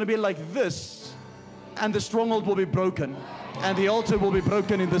 It's going to be like this, and the stronghold will be broken, and the altar will be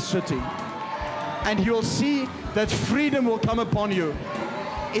broken in this city. And you'll see that freedom will come upon you.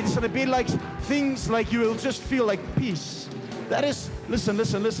 It's going to be like things like you will just feel like peace. That is, listen.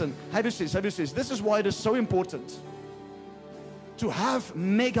 Have you seen? This is why it is so important to have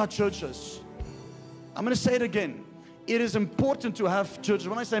mega churches. I'm going to say it again. It is important to have churches.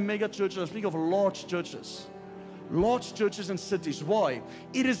 When I say mega churches, I speak of large churches. Large churches in cities. Why?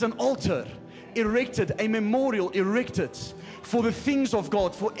 It is an altar erected, a memorial erected for the things of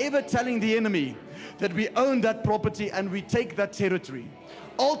God, forever telling the enemy that we own that property and we take that territory.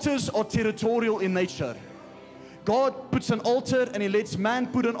 Altars are territorial in nature. God puts an altar and He lets man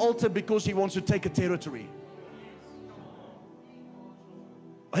put an altar because He wants to take a territory.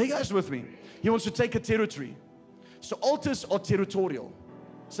 Are you guys with me? He wants to take a territory. So altars are territorial.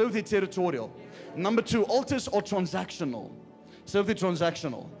 So they're territorial. Number 2, altars are transactional. So they're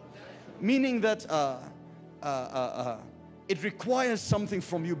transactional. Meaning that it requires something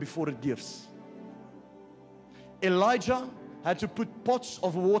from you before it gives. Elijah had to put pots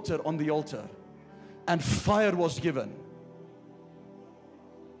of water on the altar, and fire was given.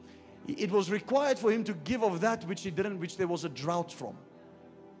 It was required for him to give of that which he didn't, which there was a drought from.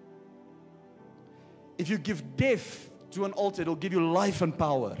 If you give death to an altar, it'll give you life and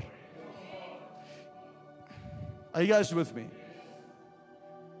power. Are you guys with me?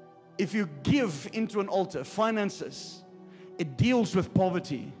 If you give into an altar, finances, it deals with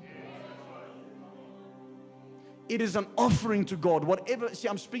poverty. It is an offering to God. Whatever, see,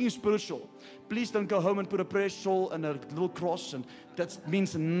 I'm speaking spiritual. Please don't go home and put a prayer shawl and a little cross, and that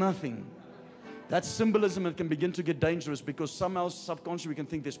means nothing. That's symbolism, and can begin to get dangerous because somehow subconsciously we can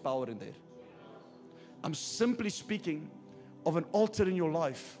think there's power in there. I'm simply speaking of an altar in your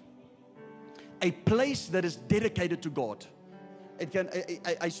life, a place that is dedicated to God. It can.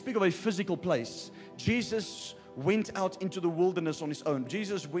 I speak of a physical place. Jesus went out into the wilderness on his own.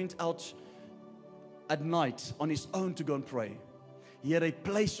 Jesus went out at night on his own to go and pray. He had a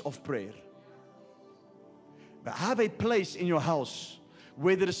place of prayer. But have a place in your house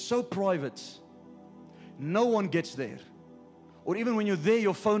where it is so private, no one gets there. Or even when you're there,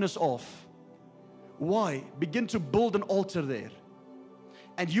 your phone is off. Why? Begin to build an altar there.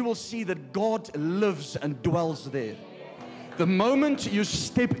 And you will see that God lives and dwells there. The moment you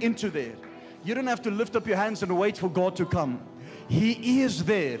step into there, you don't have to lift up your hands and wait for God to come. He is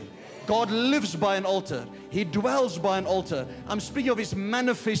there. God lives by an altar. He dwells by an altar. I'm speaking of His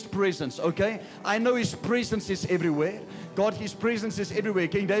manifest presence, okay? I know His presence is everywhere. God, His presence is everywhere.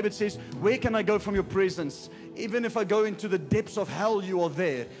 King David says, where can I go from your presence? Even if I go into the depths of hell, you are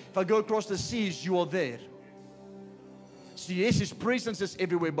there. If I go across the seas, you are there. So yes, His presence is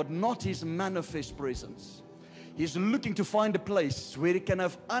everywhere, but not His manifest presence. He's looking to find a place where He can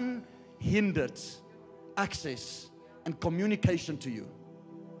have unhindered access and communication to you.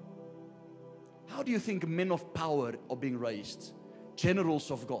 How do you think men of power are being raised? Generals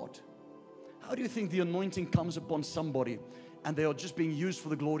of God. How do you think the anointing comes upon somebody and they are just being used for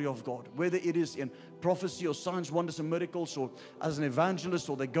the glory of God? Whether it is in prophecy or signs, wonders and miracles, or as an evangelist,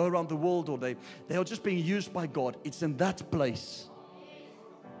 or they go around the world, or they are just being used by God. It's in that place.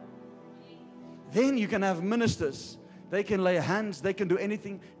 Then you can have ministers. They can lay hands. They can do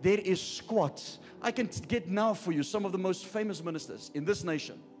anything. There is squats. I can get now for you some of the most famous ministers in this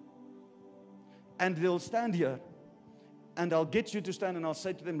nation. And they'll stand here, and I'll get you to stand, and I'll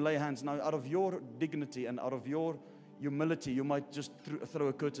say to them, lay hands. Now, out of your dignity and out of your humility, you might just throw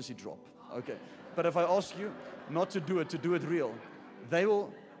a courtesy drop. Okay. But if I ask you not to do it real, they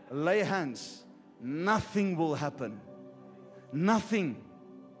will lay hands. Nothing will happen. Nothing.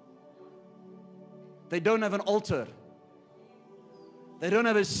 They don't have an altar. They don't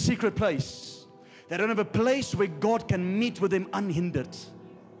have a secret place. They don't have a place where God can meet with them unhindered,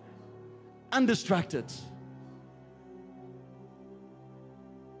 undistracted.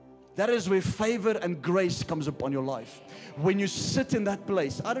 That is where favor and grace comes upon your life. When you sit in that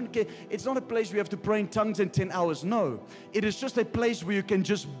place, I don't care. It's not a place where you have to pray in tongues in 10 hours. No. It is just a place where you can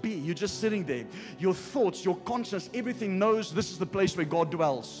just be. You're just sitting there. Your thoughts, your conscience, everything knows this is the place where God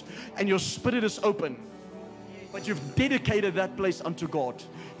dwells. And your spirit is open. But you've dedicated that place unto God.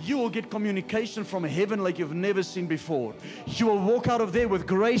 You will get communication from heaven like you've never seen before. You will walk out of there with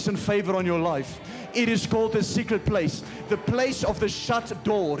grace and favor on your life. It is called the secret place. The place of the shut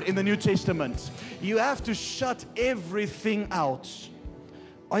door in the New Testament. You have to shut everything out.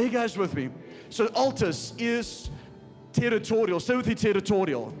 Are you guys with me? So altars is territorial. Say with me,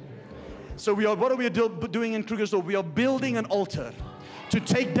 territorial. So what are we doing in Krugersdorp? We are building an altar to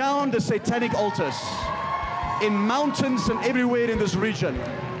take down the satanic altars in mountains and everywhere in this region.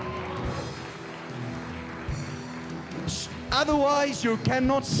 Otherwise, you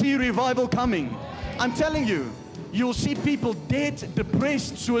cannot see revival coming. I'm telling you, you'll see people dead,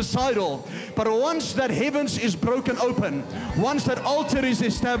 depressed, suicidal. But once that heavens is broken open, once that altar is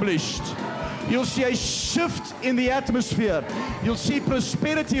established, you'll see a shift in the atmosphere. You'll see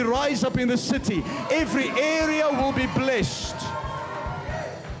prosperity rise up in the city. Every area will be blessed.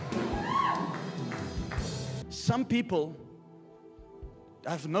 Some people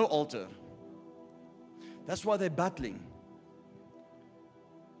have no altar. That's why they're battling.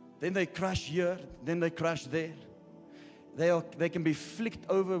 Then they crash here, then they crash there. They can be flicked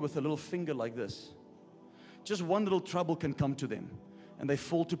over with a little finger like this. Just one little trouble can come to them, and they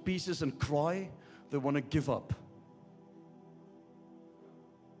fall to pieces and cry. They want to give up.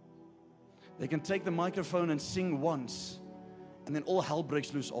 They can take the microphone and sing once, and then all hell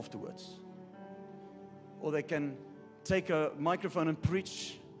breaks loose afterwards. Or they can take a microphone and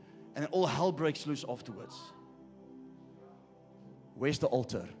preach, and then all hell breaks loose afterwards. Where's the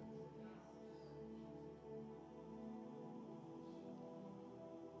altar?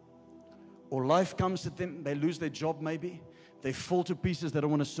 Or life comes at them, they lose their job maybe, they fall to pieces, they don't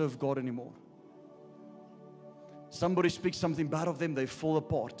want to serve God anymore. Somebody speaks something bad of them, they fall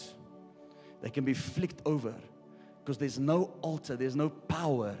apart. They can be flicked over because there's no altar, there's no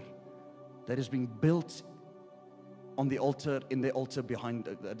power that is being built on the altar, in the altar behind,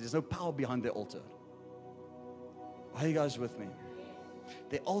 there's no power behind the altar. Are you guys with me?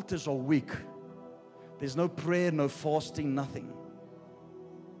 The altars are weak. There's no prayer, no fasting, nothing.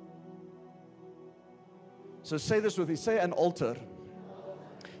 So say this with me. Say, an altar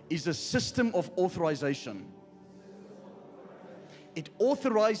is a system of authorization. It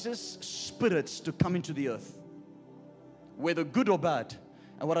authorizes spirits to come into the earth, whether good or bad.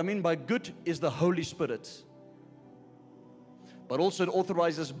 And what I mean by good is the Holy Spirit. But also it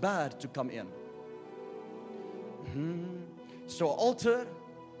authorizes bad to come in. So altar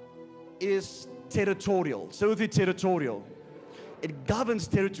is territorial. So with it, territorial. It governs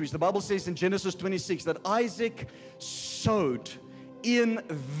territories. The Bible says in Genesis 26 that Isaac sowed in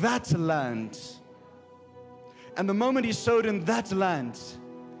that land. And the moment he sowed in that land,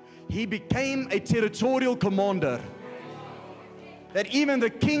 he became a territorial commander. That even the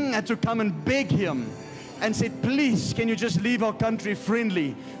king had to come and beg him and said, please, can you just leave our country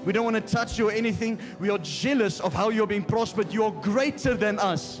friendly? We don't want to touch you or anything. We are jealous of how you're being prospered. You are greater than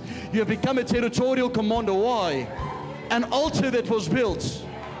us. You have become a territorial commander. Why? An altar that was built.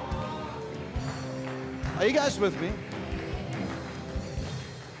 Are you guys with me?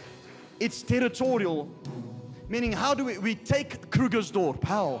 It's territorial. Meaning, how do we take Krugersdorp?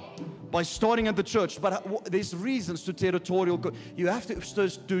 How? By starting at the church. But there's reasons to territorial. You have to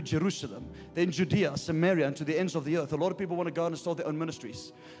first do Jerusalem, then Judea, Samaria, and to the ends of the earth. A lot of people want to go and start their own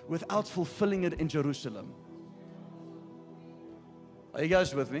ministries without fulfilling it in Jerusalem. Are you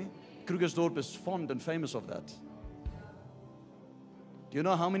guys with me? Krugersdorp is fond and famous of that. Do you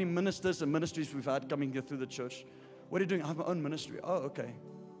know how many ministers and ministries we've had coming here through the church? What are you doing? I have my own ministry. Oh, okay.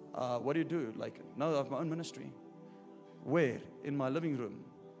 What do you do? Like, no, I have my own ministry. Where? In my living room.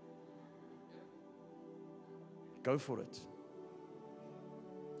 Go for it.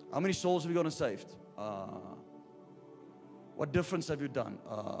 How many souls have you gotten saved? What difference have you done?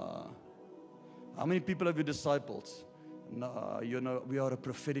 How many people have you discipled? No, you know, we are a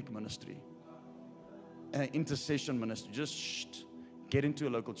prophetic ministry. An intercession ministry. Just get into a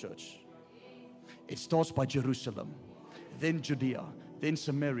local church. It starts by Jerusalem, then Judea, then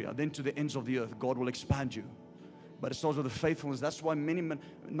Samaria, then to the ends of the earth. God will expand you. But it starts with the faithfulness. That's why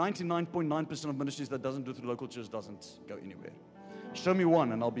 99.9% of ministries that doesn't do through local church doesn't go anywhere. Show me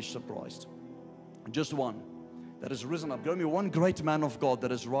one and I'll be surprised. Just one that has risen up. Show me one great man of God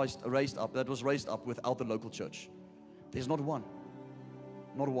that is raised up without the local church. There's not one.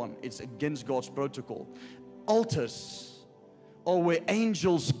 Not one. It's against God's protocol. Altars are where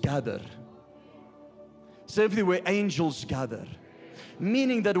angels gather. Simply where angels gather.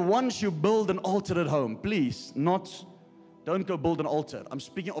 Meaning that once you build an altar at home, please, don't go build an altar. I'm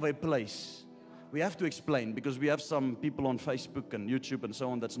speaking of a place. We have to explain because we have some people on Facebook and YouTube and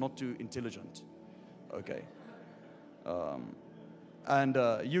so on that's not too intelligent. Okay.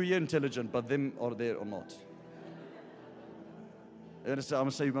 You're intelligent, but them are there or not. I'm going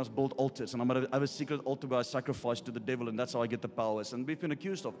to say you must build altars, and I'm going to have a secret altar where I sacrifice to the devil, and that's how I get the powers. And we've been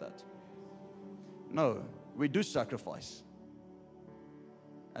accused of that. No, we do sacrifice.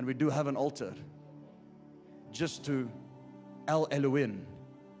 And we do have an altar just to El Elohim,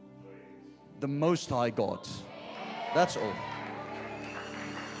 the Most High God. That's all.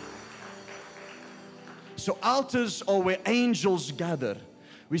 So altars are where angels gather.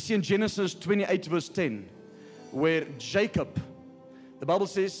 We see in Genesis 28 verse 10, where Jacob, the Bible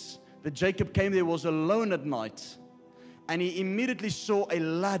says that Jacob came there, was alone at night, and he immediately saw a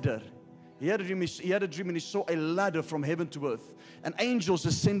ladder. He had a dream and he saw a ladder from heaven to earth, and angels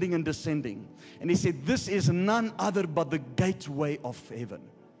ascending and descending. And he said, this is none other but the gateway of heaven.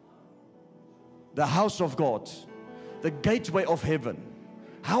 The house of God. The gateway of heaven.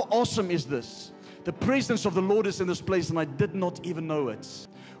 How awesome is this? The presence of the Lord is in this place, and I did not even know it.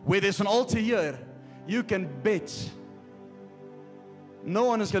 Where there's an altar here, you can bet no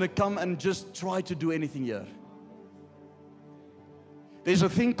one is going to come and just try to do anything here. There's a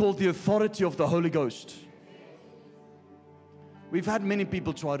thing called the authority of the Holy Ghost. We've had many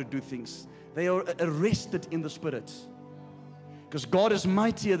people try to do things. They are arrested in the Spirit. Because God is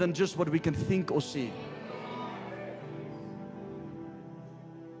mightier than just what we can think or see.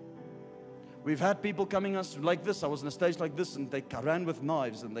 We've had people coming us like this. I was on a stage like this, and they ran with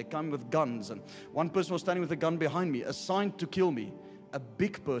knives, and they come with guns. And one person was standing with a gun behind me, assigned to kill me. A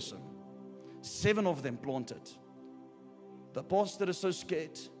big person. 7 of them planted. The pastor is so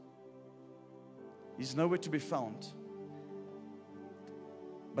scared. He's nowhere to be found.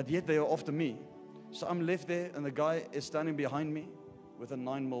 But yet they are after me. So I'm left there, and the guy is standing behind me with a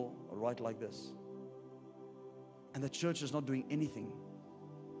 9mm right like this. And the church is not doing anything.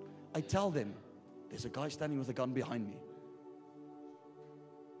 I tell them, there's a guy standing with a gun behind me.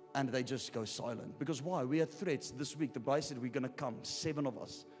 And they just go silent. Because why? We had threats this week. The guy said, we're going to come. 7 of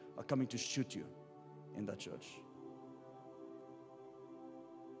us are coming to shoot you in that church.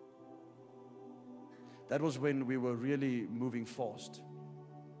 That was when we were really moving fast.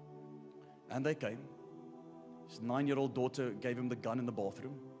 And they came. His 9-year-old daughter gave him the gun in the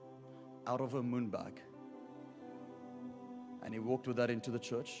bathroom out of her moon bag. And he walked with that into the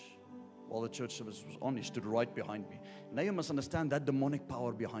church. While the church service was on, he stood right behind me. Now you must understand that demonic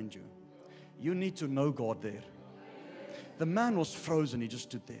power behind you. You need to know God there. The man was frozen. He just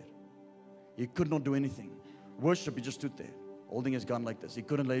stood there. He could not do anything. Worship, he just stood there, holding his gun like this. He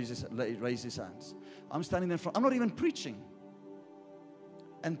couldn't raise his hands. I'm standing there in front. I'm not even preaching.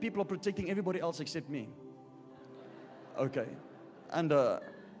 And people are protecting everybody else except me. Okay. And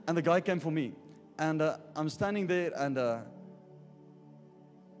the guy came for me. And I'm standing there,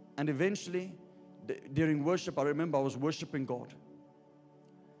 and eventually, during worship, I remember I was worshiping God.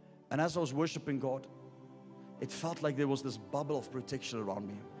 And as I was worshiping God, it felt like there was this bubble of protection around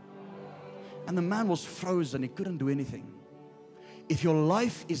me. And the man was frozen. He couldn't do anything. If your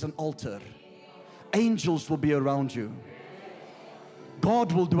life is an altar, angels will be around you.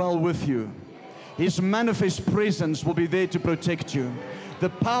 God will dwell with you. His manifest presence will be there to protect you. The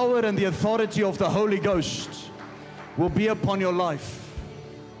power and the authority of the Holy Ghost will be upon your life.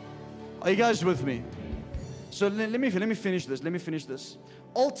 Are you guys with me? So let me finish this. Let me finish this.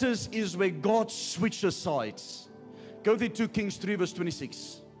 Altars is where God switches sides. Go to 2 Kings 3 verse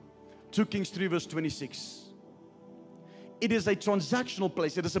 26. 2 Kings 3 verse 26. It is a transactional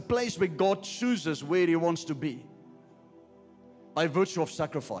place. It is a place where God chooses where He wants to be by virtue of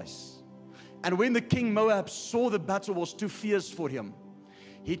sacrifice. And when the king Moab saw the battle was too fierce for him,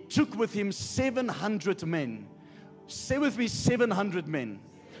 he took with him 700 men. Say with me, 700 men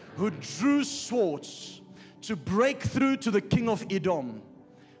who drew swords to break through to the king of Edom,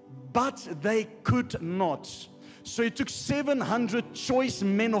 but they could not. So he took 700 choice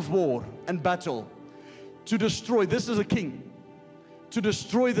men of war and battle to destroy, this is a king, to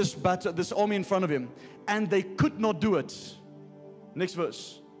destroy this battle, this army in front of him, and they could not do it. Next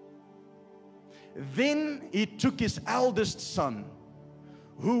verse. Then he took his eldest son,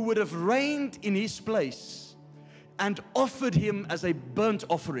 who would have reigned in his place, and offered him as a burnt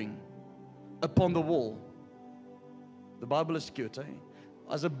offering upon the wall. The Bible is cute, eh?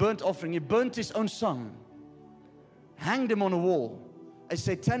 As a burnt offering. He burnt his own son, hanged him on a wall. A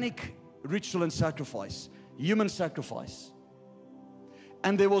satanic ritual and sacrifice, human sacrifice.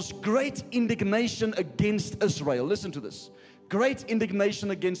 And there was great indignation against Israel. Listen to this. Great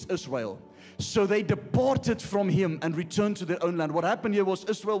indignation against Israel. So they departed from him and returned to their own land. What happened here was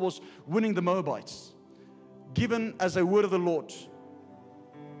Israel was winning the Moabites, given as a word of the Lord.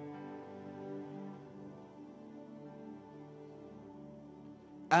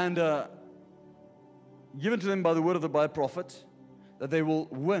 And given to them by the word of the prophet, that they will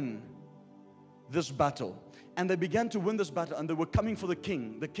win this battle. And they began to win this battle, and they were coming for the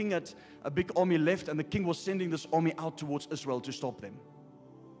king. The king had a big army left, and the king was sending this army out towards Israel to stop them.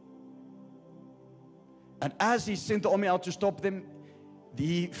 And as he sent the army out to stop them,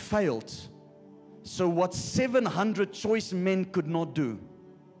 he failed. So what 700 choice men could not do,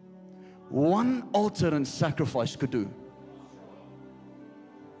 one altar and sacrifice could do.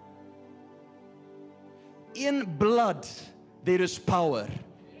 In blood, there is power.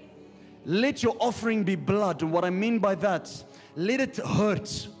 Let your offering be blood. And what I mean by that, let it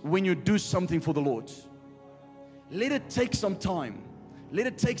hurt when you do something for the Lord. Let it take some time. Let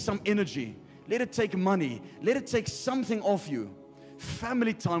it take some energy. Let it take money. Let it take something off you.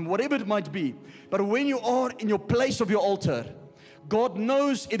 Family time, whatever it might be. But when you are in your place of your altar, God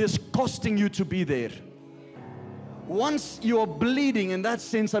knows it is costing you to be there. Once you are bleeding, in that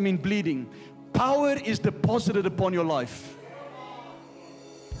sense I mean bleeding, power is deposited upon your life.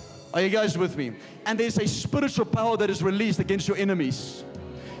 Are you guys with me? And there's a spiritual power that is released against your enemies.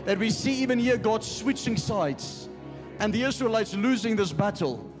 That we see even here God switching sides. And the Israelites losing this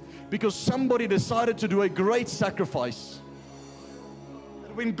battle because somebody decided to do a great sacrifice.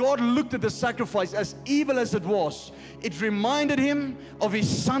 When God looked at the sacrifice, as evil as it was, it reminded him of his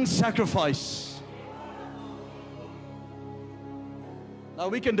son's sacrifice. Now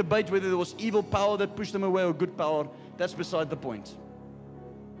we can debate whether there was evil power that pushed them away or good power. That's beside the point.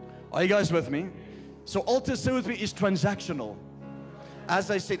 Are you guys with me? So altar, say with me, is transactional.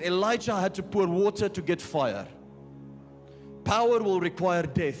 As I said, Elijah had to pour water to get fire. Power will require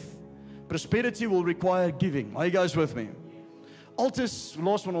death. Prosperity will require giving. Are you guys with me? Altars,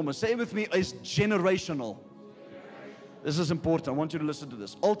 last one almost, say with me, is generational. This is important. I want you to listen to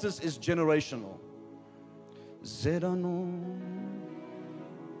this. Altars is generational.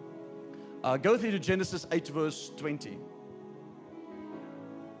 Go through to Genesis 8 verse 20.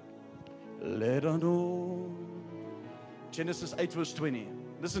 Genesis 8 verse 20.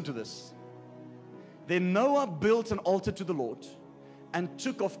 Listen to this. Then Noah built an altar to the Lord and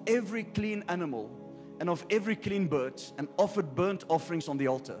took of every clean animal and of every clean bird and offered burnt offerings on the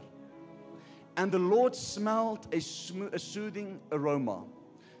altar. And the Lord smelled a soothing aroma.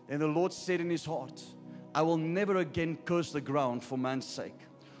 Then the Lord said in his heart, I will never again curse the ground for man's sake,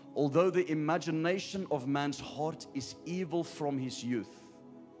 although the imagination of man's heart is evil from his youth.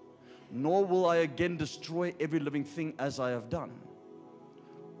 Nor will I again destroy every living thing as I have done.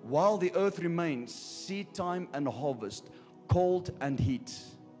 While the earth remains, seed time and harvest, cold and heat,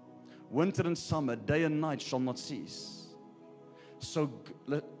 winter and summer, day and night shall not cease. So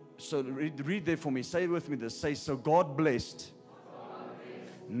read there for me. Say with me this. Say, so God blessed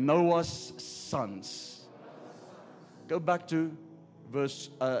Noah's sons. Go back to verse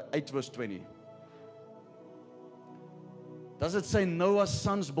 8 verse 20. Does it say Noah's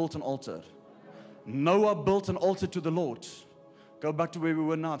sons built an altar? Noah built an altar to the Lord. Go back to where we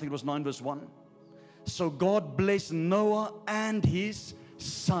were now. I think it was 9 verse 1. So God blessed Noah and his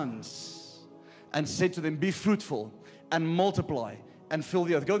sons and said to them, be fruitful and multiply and fill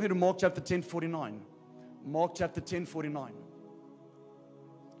the earth. Go to Mark chapter 10:49. Mark chapter 10:49.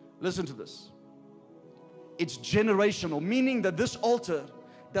 Listen to this. It's generational, meaning that this altar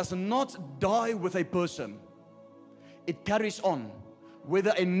does not die with a person. It carries on,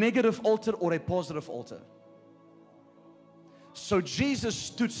 whether a negative altar or a positive altar. So Jesus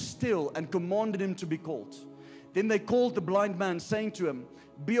stood still and commanded him to be called. Then they called the blind man, saying to him,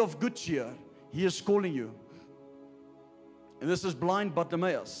 be of good cheer, he is calling you. And this is blind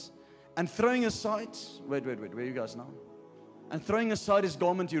Bartimaeus. And throwing aside, wait, where are you guys now? And throwing aside his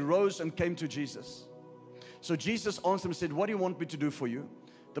garment, he rose and came to Jesus. So Jesus answered him and said, what do you want me to do for you?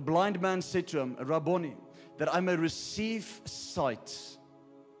 The blind man said to him, Rabboni, that I may receive sight.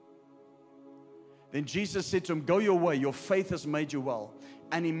 Then Jesus said to him, go your way, your faith has made you well.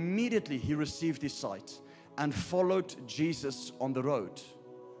 And immediately he received his sight and followed Jesus on the road.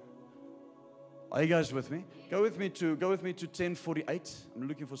 Are you guys with me? Go with me to 10:48. I'm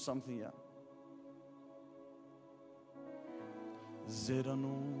looking for something here.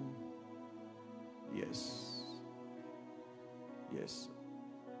 Zerano. Yes. Yes.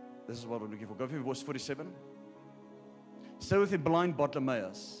 This is what I'm looking for. Go with me, verse 47. Say with me, blind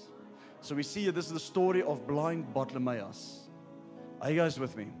Bartimaeus. So we see here, this is the story of blind Bartimaeus. Are you guys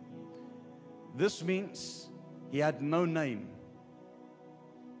with me? This means he had no name.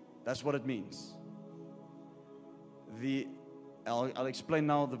 That's what it means. I'll explain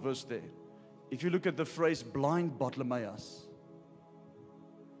now the verse there. If you look at the phrase blind Bartimaeus,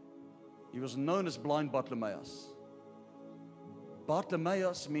 he was known as blind Bartimaeus.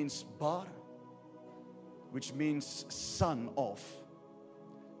 Bartimaeus means Bar, which means son of.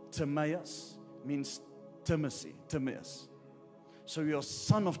 Timaeus means Timaeus. So he was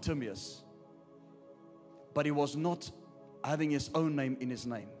son of Timaeus, but he was not having his own name in his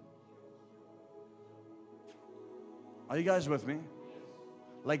name. Are you guys with me?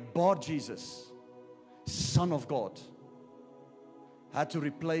 Like Bar Jesus, Son of God, had to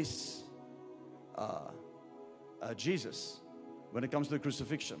replace Jesus when it comes to the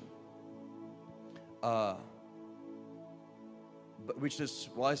crucifixion. Which is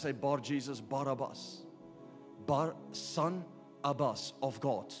why I say Bar Jesus, Barabbas. Bar, Son, Abbas, of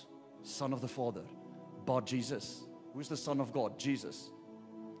God, Son of the Father. Bar Jesus. Who's the Son of God? Jesus.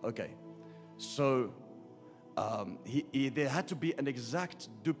 Okay. So, there had to be an exact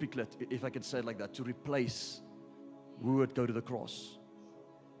duplicate, if I could say it like that, to replace who would go to the cross.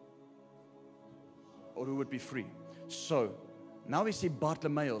 Or who would be free. So, now we see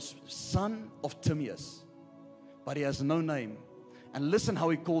Bartimaeus, son of Timaeus. But he has no name. And listen how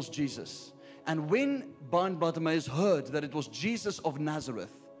he calls Jesus. And when blind Bartimaeus heard that it was Jesus of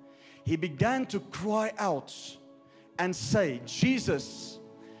Nazareth, he began to cry out and say, Jesus,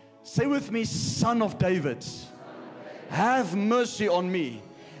 say with me, Son of David, have mercy on me.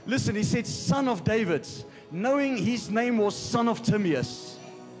 Listen, he said, son of David, knowing his name was son of Timaeus.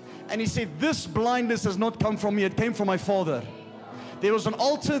 And he said, this blindness has not come from me, it came from my father. There was an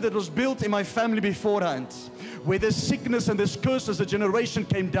altar that was built in my family beforehand, where this sickness and this curse as a generation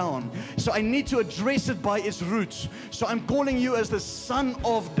came down. So I need to address it by its roots. So I'm calling you as the son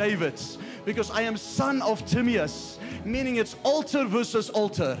of David, because I am son of Timaeus, meaning it's altar versus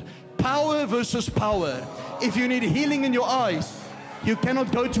altar, power versus power. If you need healing in your eyes, you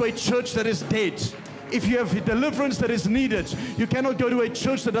cannot go to a church that is dead. If you have deliverance that is needed, you cannot go to a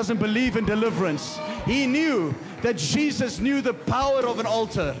church that doesn't believe in deliverance. He knew that Jesus knew the power of an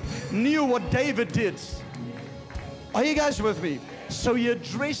altar, knew what David did. Are you guys with me? So he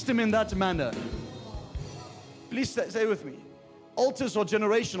addressed him in that manner. Please say with me. Altars are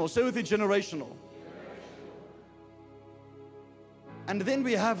generational. Say with me, generational. And then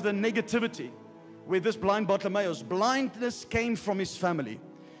we have the negativity, where this blind Bartimaeus, blindness came from his family,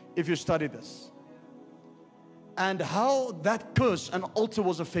 if you study this. And how that curse and altar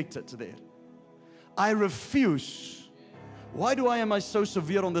was affected there. I refuse. Why am I so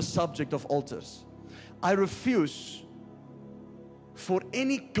severe on the subject of altars? I refuse for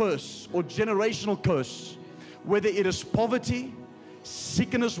any curse or generational curse, whether it is poverty,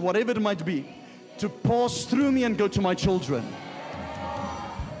 sickness, whatever it might be, to pass through me and go to my children.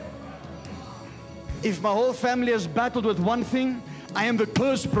 If my whole family has battled with one thing, I am the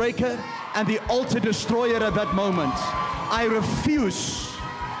curse breaker and the altar destroyer at that moment. I refuse.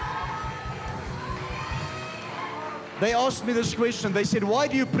 They asked me this question. They said, why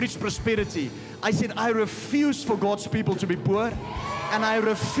do you preach prosperity? I said, I refuse for God's people to be poor, and I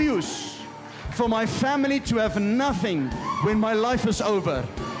refuse for my family to have nothing when my life is over.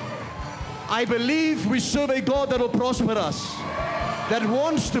 I believe we serve a God that will prosper us, that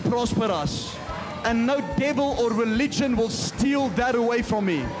wants to prosper us. And no devil or religion will steal that away from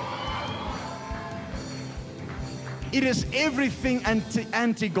me. It is everything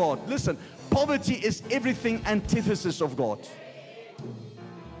anti-God. Listen, poverty is everything antithesis of God.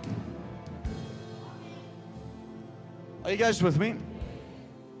 Are you guys with me?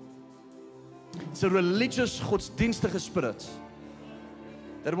 It's a religious, godsdienstige spirit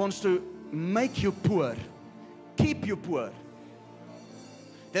that wants to make you poor, keep you poor.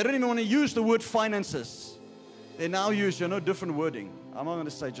 They don't even want to use the word finances. They now use, different wording. I'm not going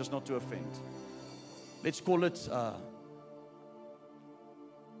to say, just not to offend. Let's call it,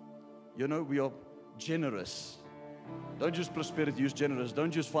 we are generous. Don't use prosperity, use generous.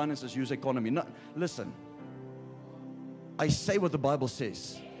 Don't use finances, use economy. No, listen. I say what the Bible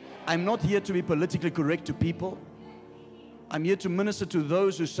says. I'm not here to be politically correct to people. I'm here to minister to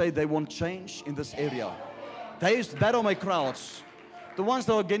those who say they want change in this area. That are my crowds. The ones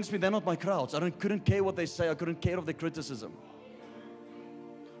that are against me, they're not my crowds. I couldn't care what they say. I couldn't care of their criticism.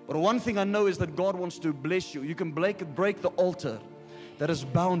 But one thing I know is that God wants to bless you. You can break the altar that has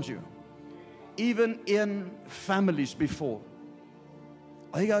bound you, even in families before.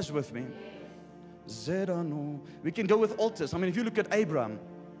 Are you guys with me? We can go with altars. I mean, if you look at Abraham,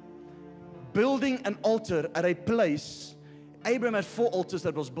 building an altar at a place, Abraham had 4 altars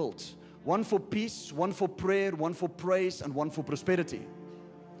that was built. One for peace, one for prayer, one for praise, and one for prosperity.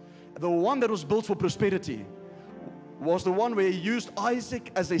 The one that was built for prosperity was the one where he used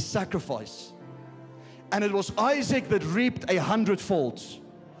Isaac as a sacrifice. And it was Isaac that reaped 100-fold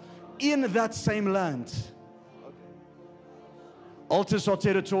in that same land. Altars are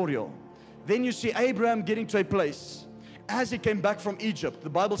territorial. Then you see Abraham getting to a place. As he came back from Egypt, the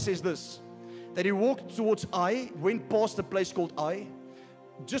Bible says this, that he walked towards Ai, went past a place called Ai,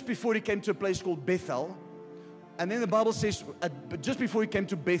 just before he came to a place called Bethel. And then the Bible says, just before he came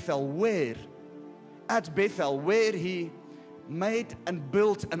to Bethel, where? At Bethel, where he made and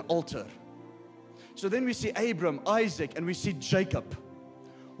built an altar. So then we see Abram, Isaac, and we see Jacob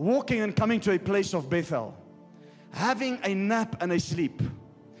walking and coming to a place of Bethel, having a nap and a sleep.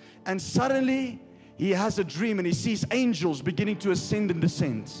 And suddenly he has a dream and he sees angels beginning to ascend and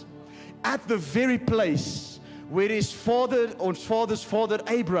descend at the very place where his father's father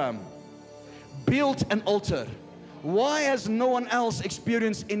Abraham built an altar. Why has no one else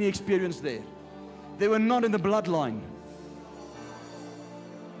experienced any experience there? They were not in the bloodline.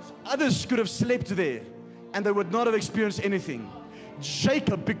 Others could have slept there and they would not have experienced anything.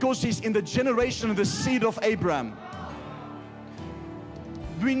 Jacob, because he's in the generation of the seed of Abraham,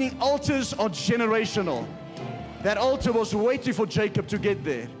 meaning altars are generational. That altar was waiting for Jacob to get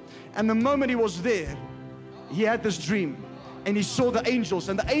there. And the moment he was there, he had this dream and he saw the angels,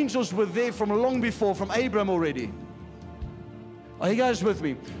 and the angels were there from long before, from Abraham already. Are you guys with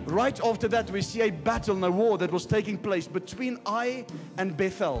me? Right after that, we see a battle and a war that was taking place between Ai and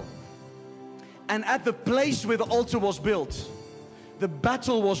Bethel. And at the place where the altar was built, the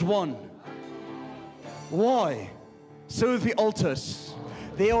battle was won. Why? So with the altars,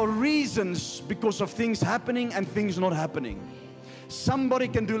 there are reasons because of things happening and things not happening. Somebody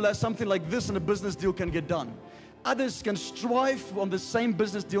can do something like this and a business deal can get done. Others can strive on the same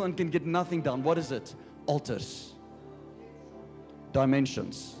business deal and can get nothing done. What is it? Altars.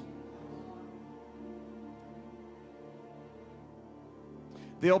 Dimensions.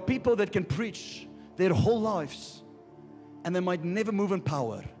 There are people that can preach their whole lives and they might never move in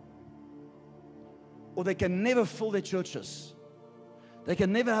power. Or they can never fill their churches. They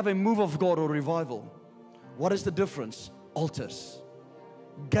can never have a move of God or revival. What is the difference? Altars,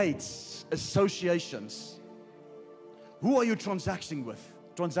 gates, associations. Who are you transacting with?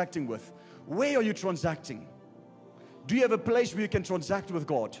 Where are you transacting? Do you have a place where you can transact with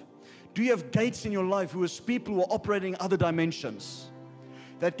God? Do you have gates in your life who is people who are operating other dimensions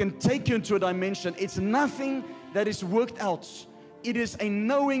that can take you into a dimension? It's nothing that is worked out. It is a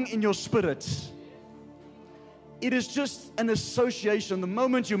knowing in your spirit. It is just an association. The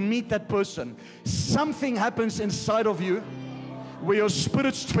moment you meet that person, something happens inside of you where your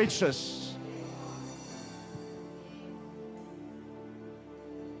spirit stretches.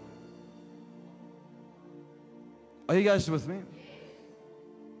 Are you guys with me?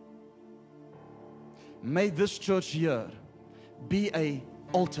 May this church here be an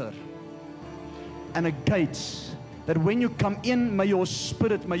altar and a gate that when you come in, may your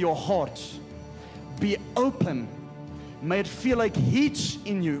spirit, may your heart be open. May it feel like heat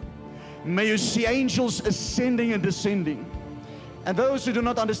in you. May you see angels ascending and descending. And those who do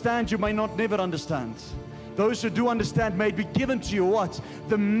not understand, you may not never understand. Those who do understand, may it be given to you what?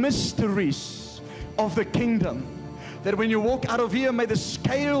 The mysteries of the kingdom. That when you walk out of here, may the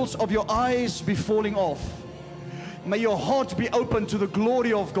scales of your eyes be falling off. May your heart be open to the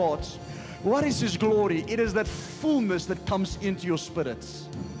glory of God. What is His glory? It is that fullness that comes into your spirits.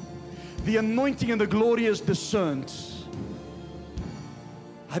 The anointing and the glory is discerned.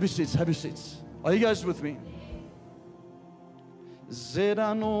 Have your seats, have your seats. Are you guys with me?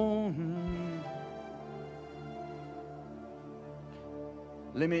 Zedano.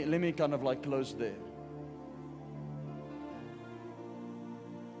 Let me kind of like close there.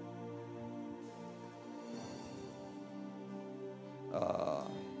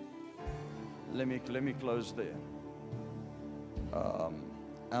 Let me close there.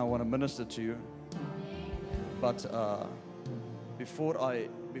 I want to minister to you, but before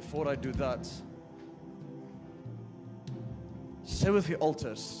I do that, say with your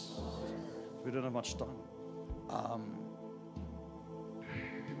altars. We don't have much time.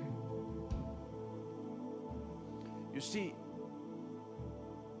 You see,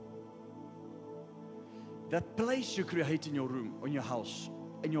 that place you create in your room, in your house,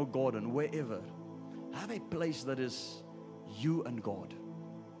 in your garden, wherever, have a place that is you and God.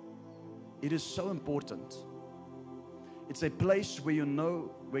 It is so important. It's a place where you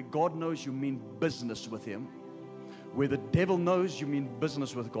know, where God knows you mean business with Him, where the devil knows you mean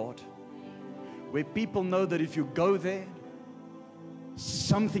business with God, where people know that if you go there,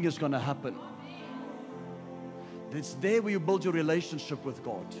 something is going to happen. It's there where you build your relationship with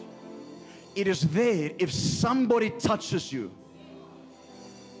God. It is there if somebody touches you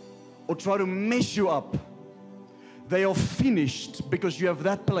or try to mess you up, they are finished because you have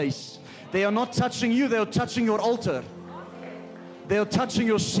that place. They are not touching you, they are touching your altar. They are touching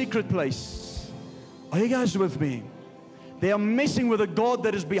your secret place. Are you guys with me? They are messing with a God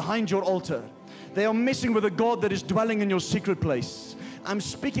that is behind your altar. They are messing with a God that is dwelling in your secret place. I'm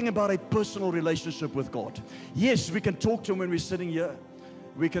speaking about a personal relationship with God. Yes, we can talk to Him when we're sitting here.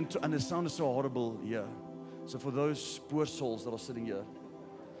 We can, and the sound is so horrible here. So for those poor souls that are sitting here,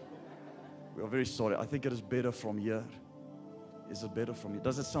 we are very sorry. I think it is better from here. Is it better from here?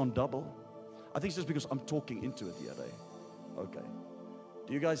 Does it sound double? I think it's just because I'm talking into it here, eh? Okay.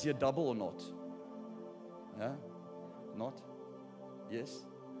 Do you guys hear double or not? Yeah? Not? Yes?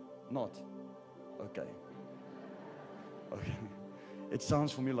 Not? Okay. Okay. It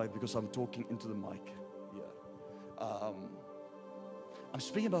sounds for me like because I'm talking into the mic. Yeah. I'm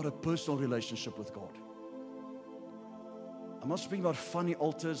speaking about a personal relationship with God. I'm not speaking about funny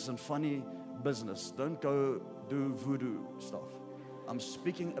altars and funny business. Don't go do voodoo stuff. I'm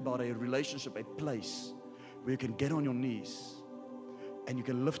speaking about a relationship, a place where you can get on your knees and you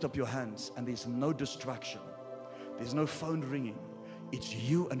can lift up your hands and there's no distraction. There's no phone ringing. It's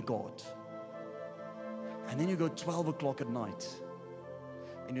you and God. And then you go 12 o'clock at night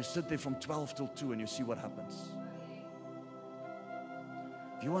and you sit there from 12 till 2 and you see what happens.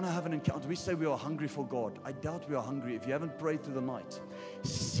 If you want to have an encounter, we say we are hungry for God. I doubt we are hungry if you haven't prayed through the night,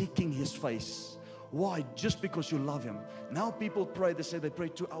 seeking His face. Why? Just because you love Him. Now people pray, they say they pray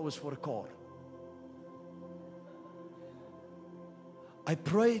 2 hours for a car. I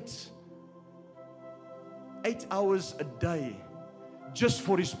prayed 8 hours a day just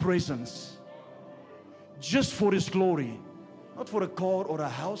for His presence, just for His glory, not for a car or a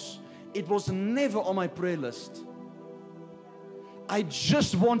house. It was never on my prayer list. I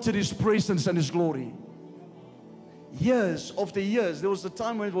just wanted His presence and His glory. Years after years, there was a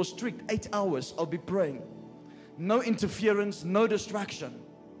time when it was strict, 8 hours I'll be praying. No interference, no distraction.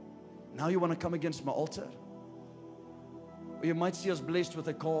 Now you want to come against my altar? Or you might see us blessed with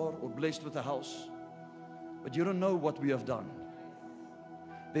a car or blessed with a house, but you don't know what we have done.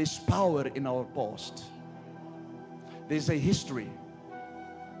 There's power in our past. There's a history.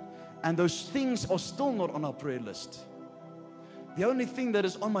 And those things are still not on our prayer list. The only thing that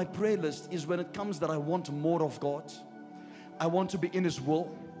is on my prayer list is when it comes that I want more of God. I want to be in His will.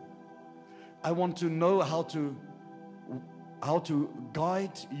 I want to know how to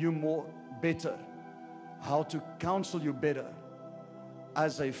guide you more better, how to counsel you better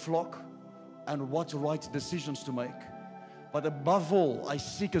as a flock, and what right decisions to make. But above all, I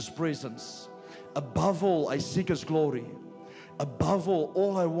seek His presence. Above all, I seek His glory. Above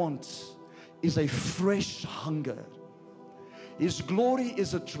all I want is a fresh hunger. His glory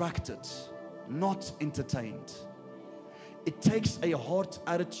is attracted, not entertained. It takes a heart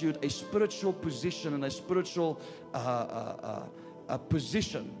attitude, a spiritual position, and a spiritual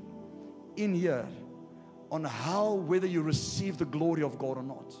position in here on how, whether you receive the glory of God or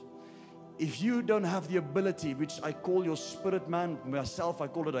not. If you don't have the ability, which I call your spirit man, myself I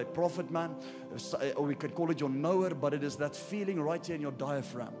call it a prophet man, or we could call it your knower, but it is that feeling right here in your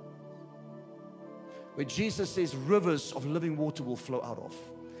diaphragm, where Jesus says rivers of living water will flow out of.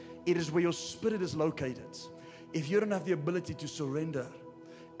 It is where your spirit is located. If you don't have the ability to surrender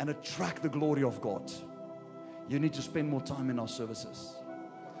and attract the glory of God, you need to spend more time in our services.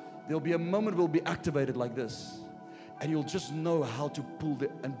 There'll be a moment we'll be activated like this, and you'll just know how to pull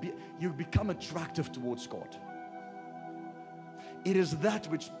you'll become attractive towards God. It is that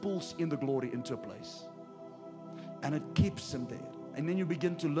which pulls in the glory into a place, and it keeps Him there. And then you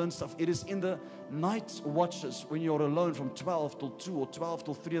begin to learn stuff. It is in the night watches when you're alone from 12 till 2 or 12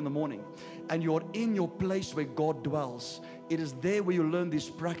 till 3 in the morning, and you're in your place where God dwells. It is there where you learn these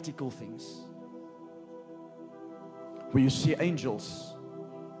practical things, where you see angels.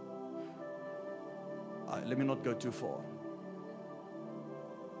 Let me not go too far.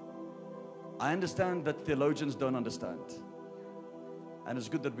 I understand that theologians don't understand, and it's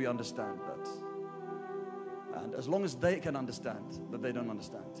good that we understand that. And as long as they can understand that they don't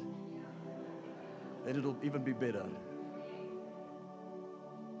understand, then it'll even be better.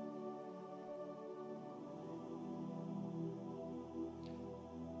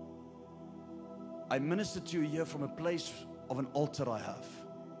 I minister to you here from a place of an altar I have.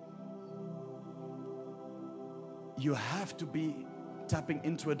 You have to be tapping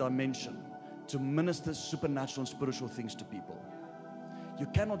into a dimension to minister supernatural and spiritual things to people. You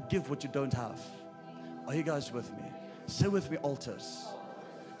cannot give what you don't have. Are you guys with me? Say with me, altars.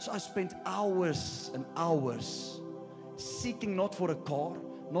 So I spent hours and hours seeking not for a car,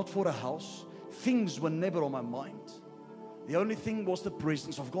 not for a house. Things were never on my mind. The only thing was the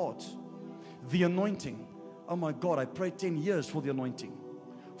presence of God. The anointing. Oh my God, I prayed 10 years for the anointing.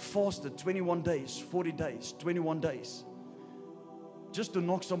 Fasted 21 days, 40 days, 21 days. Just to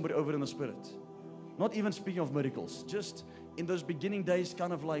knock somebody over in the spirit. Not even speaking of miracles. Just in those beginning days,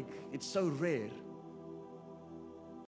 kind of like, it's so rare.